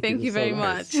 Thank you very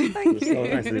much. Thank you. So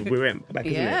nice. We went back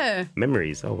into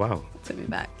memories. Oh, wow. Took me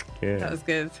back. Yeah. That was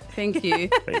good. Thank you.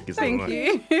 Thank you so much.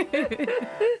 Thank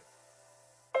you.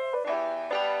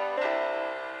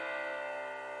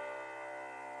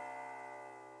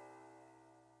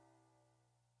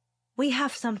 We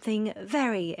have something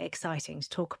very exciting to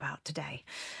talk about today.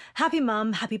 Happy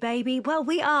mum, happy baby. Well,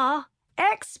 we are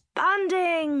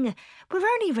expanding. We're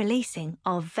only releasing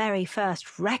our very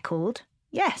first record.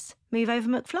 Yes, Move Over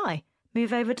McFly,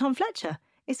 Move Over Tom Fletcher.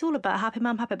 It's all about happy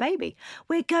mum, happy baby.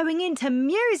 We're going into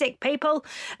music, people.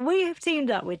 We have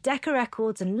teamed up with Decca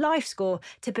Records and LifeScore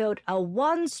to build a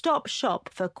one-stop shop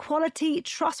for quality,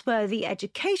 trustworthy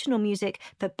educational music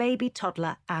for baby,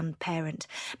 toddler and parent.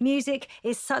 Music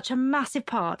is such a massive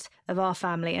part of our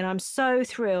family, and I'm so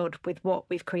thrilled with what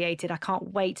we've created. I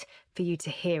can't wait for you to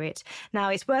hear it. Now,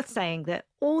 it's worth saying that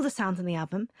all the sounds on the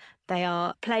album, they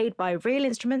are played by real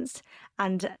instruments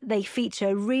and they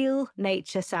feature real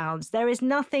nature sounds. There is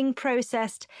nothing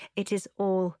processed. It is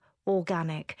all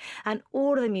organic. And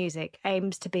all of the music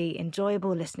aims to be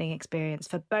enjoyable listening experience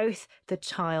for both the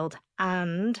child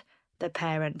and the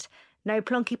parent. No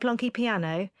plonky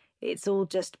piano. It's all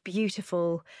just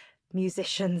beautiful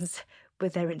musicians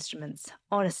with their instruments.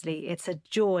 Honestly, it's a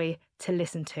joy to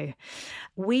listen to.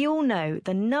 We all know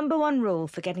the number one rule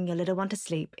for getting your little one to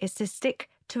sleep is to stick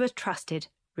to a trusted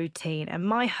routine. And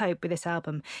my hope with this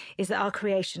album is that our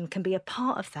creation can be a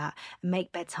part of that and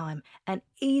make bedtime an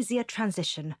easier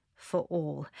transition for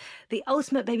all. The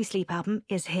Ultimate Baby Sleep album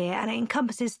is here, and it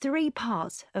encompasses 3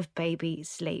 parts of baby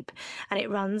sleep, and it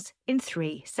runs in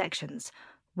 3 sections: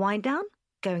 wind down,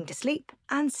 going to sleep,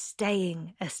 and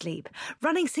staying asleep,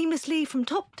 running seamlessly from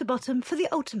top to bottom for the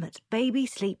ultimate baby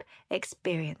sleep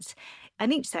experience.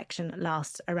 And each section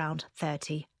lasts around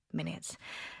 30 minutes.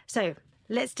 So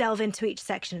let's delve into each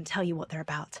section and tell you what they're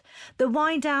about. The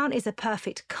wind down is a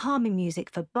perfect calming music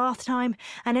for bath time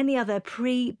and any other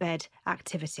pre-bed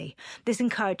activity. This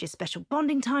encourages special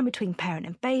bonding time between parent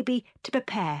and baby to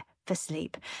prepare for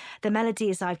sleep. The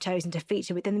melodies I've chosen to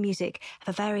feature within the music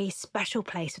have a very special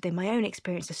place within my own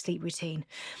experience of sleep routine.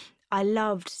 I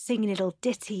loved singing little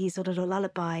ditties or little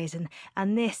lullabies,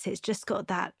 and this, it's just got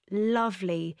that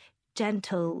lovely,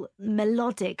 gentle,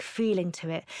 melodic feeling to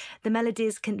it. The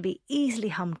melodies can be easily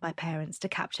hummed by parents to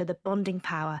capture the bonding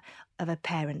power of a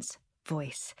parent's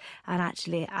voice. And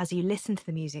actually, as you listen to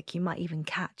the music, you might even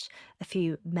catch a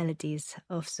few melodies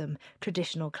of some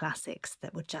traditional classics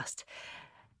that would just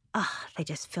they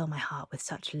just fill my heart with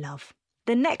such love.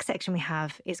 The next section we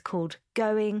have is called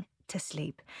Going to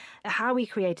Sleep. How we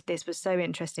created this was so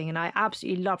interesting, and I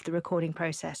absolutely loved the recording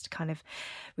process to kind of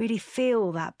really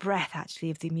feel that breath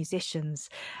actually of the musicians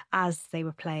as they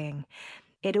were playing.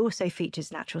 It also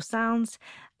features natural sounds,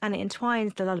 and it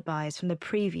entwines the lullabies from the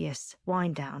previous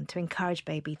wind down to encourage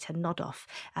baby to nod off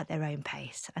at their own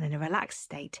pace and in a relaxed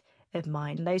state of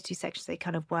mind. And those 2 sections, they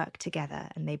kind of work together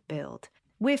and they build.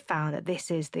 We've found that this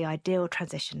is the ideal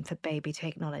transition for baby to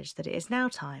acknowledge that it is now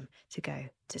time to go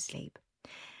to sleep.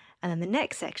 And then the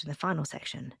next section, the final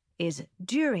section, is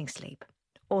during sleep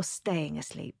or staying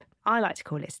asleep. I like to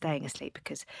call it staying asleep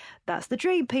because that's the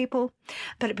dream, people.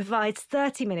 But it provides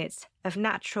 30 minutes of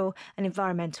natural and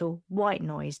environmental white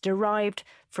noise derived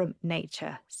from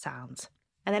nature sounds.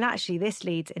 And then actually this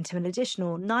leads into an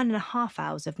additional 9.5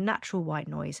 hours of natural white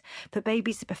noise for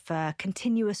babies to prefer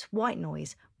continuous white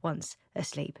noise once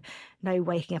asleep. No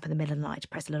waking up in the middle of the night to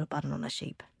press a little button on a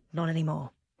sheep. Not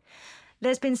anymore.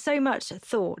 There's been so much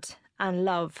thought and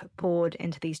love poured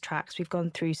into these tracks. We've gone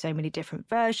through so many different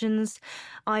versions.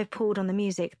 I've pulled on the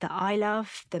music that I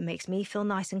love, that makes me feel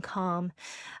nice and calm.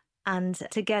 And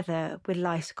together with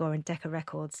LifeScore and Decca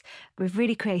Records, we've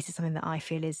really created something that I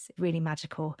feel is really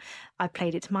magical. I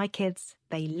played it to my kids.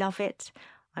 They love it.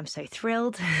 I'm so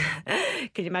thrilled.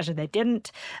 Can you imagine if they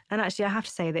didn't? And actually, I have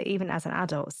to say that even as an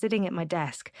adult, sitting at my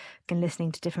desk and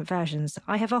listening to different versions,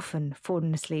 I have often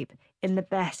fallen asleep in the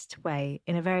best way,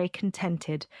 in a very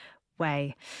contented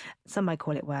way. Some might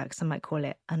call it work, some might call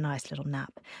it a nice little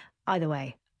nap. Either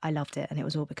way, I loved it, and it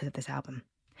was all because of this album.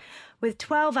 With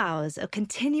 12 hours of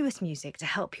continuous music to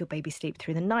help your baby sleep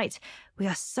through the night, we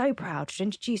are so proud to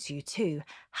introduce you to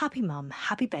Happy Mum,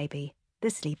 Happy Baby, the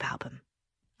Sleep Album.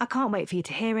 I can't wait for you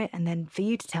to hear it and then for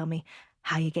you to tell me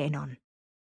how you're getting on.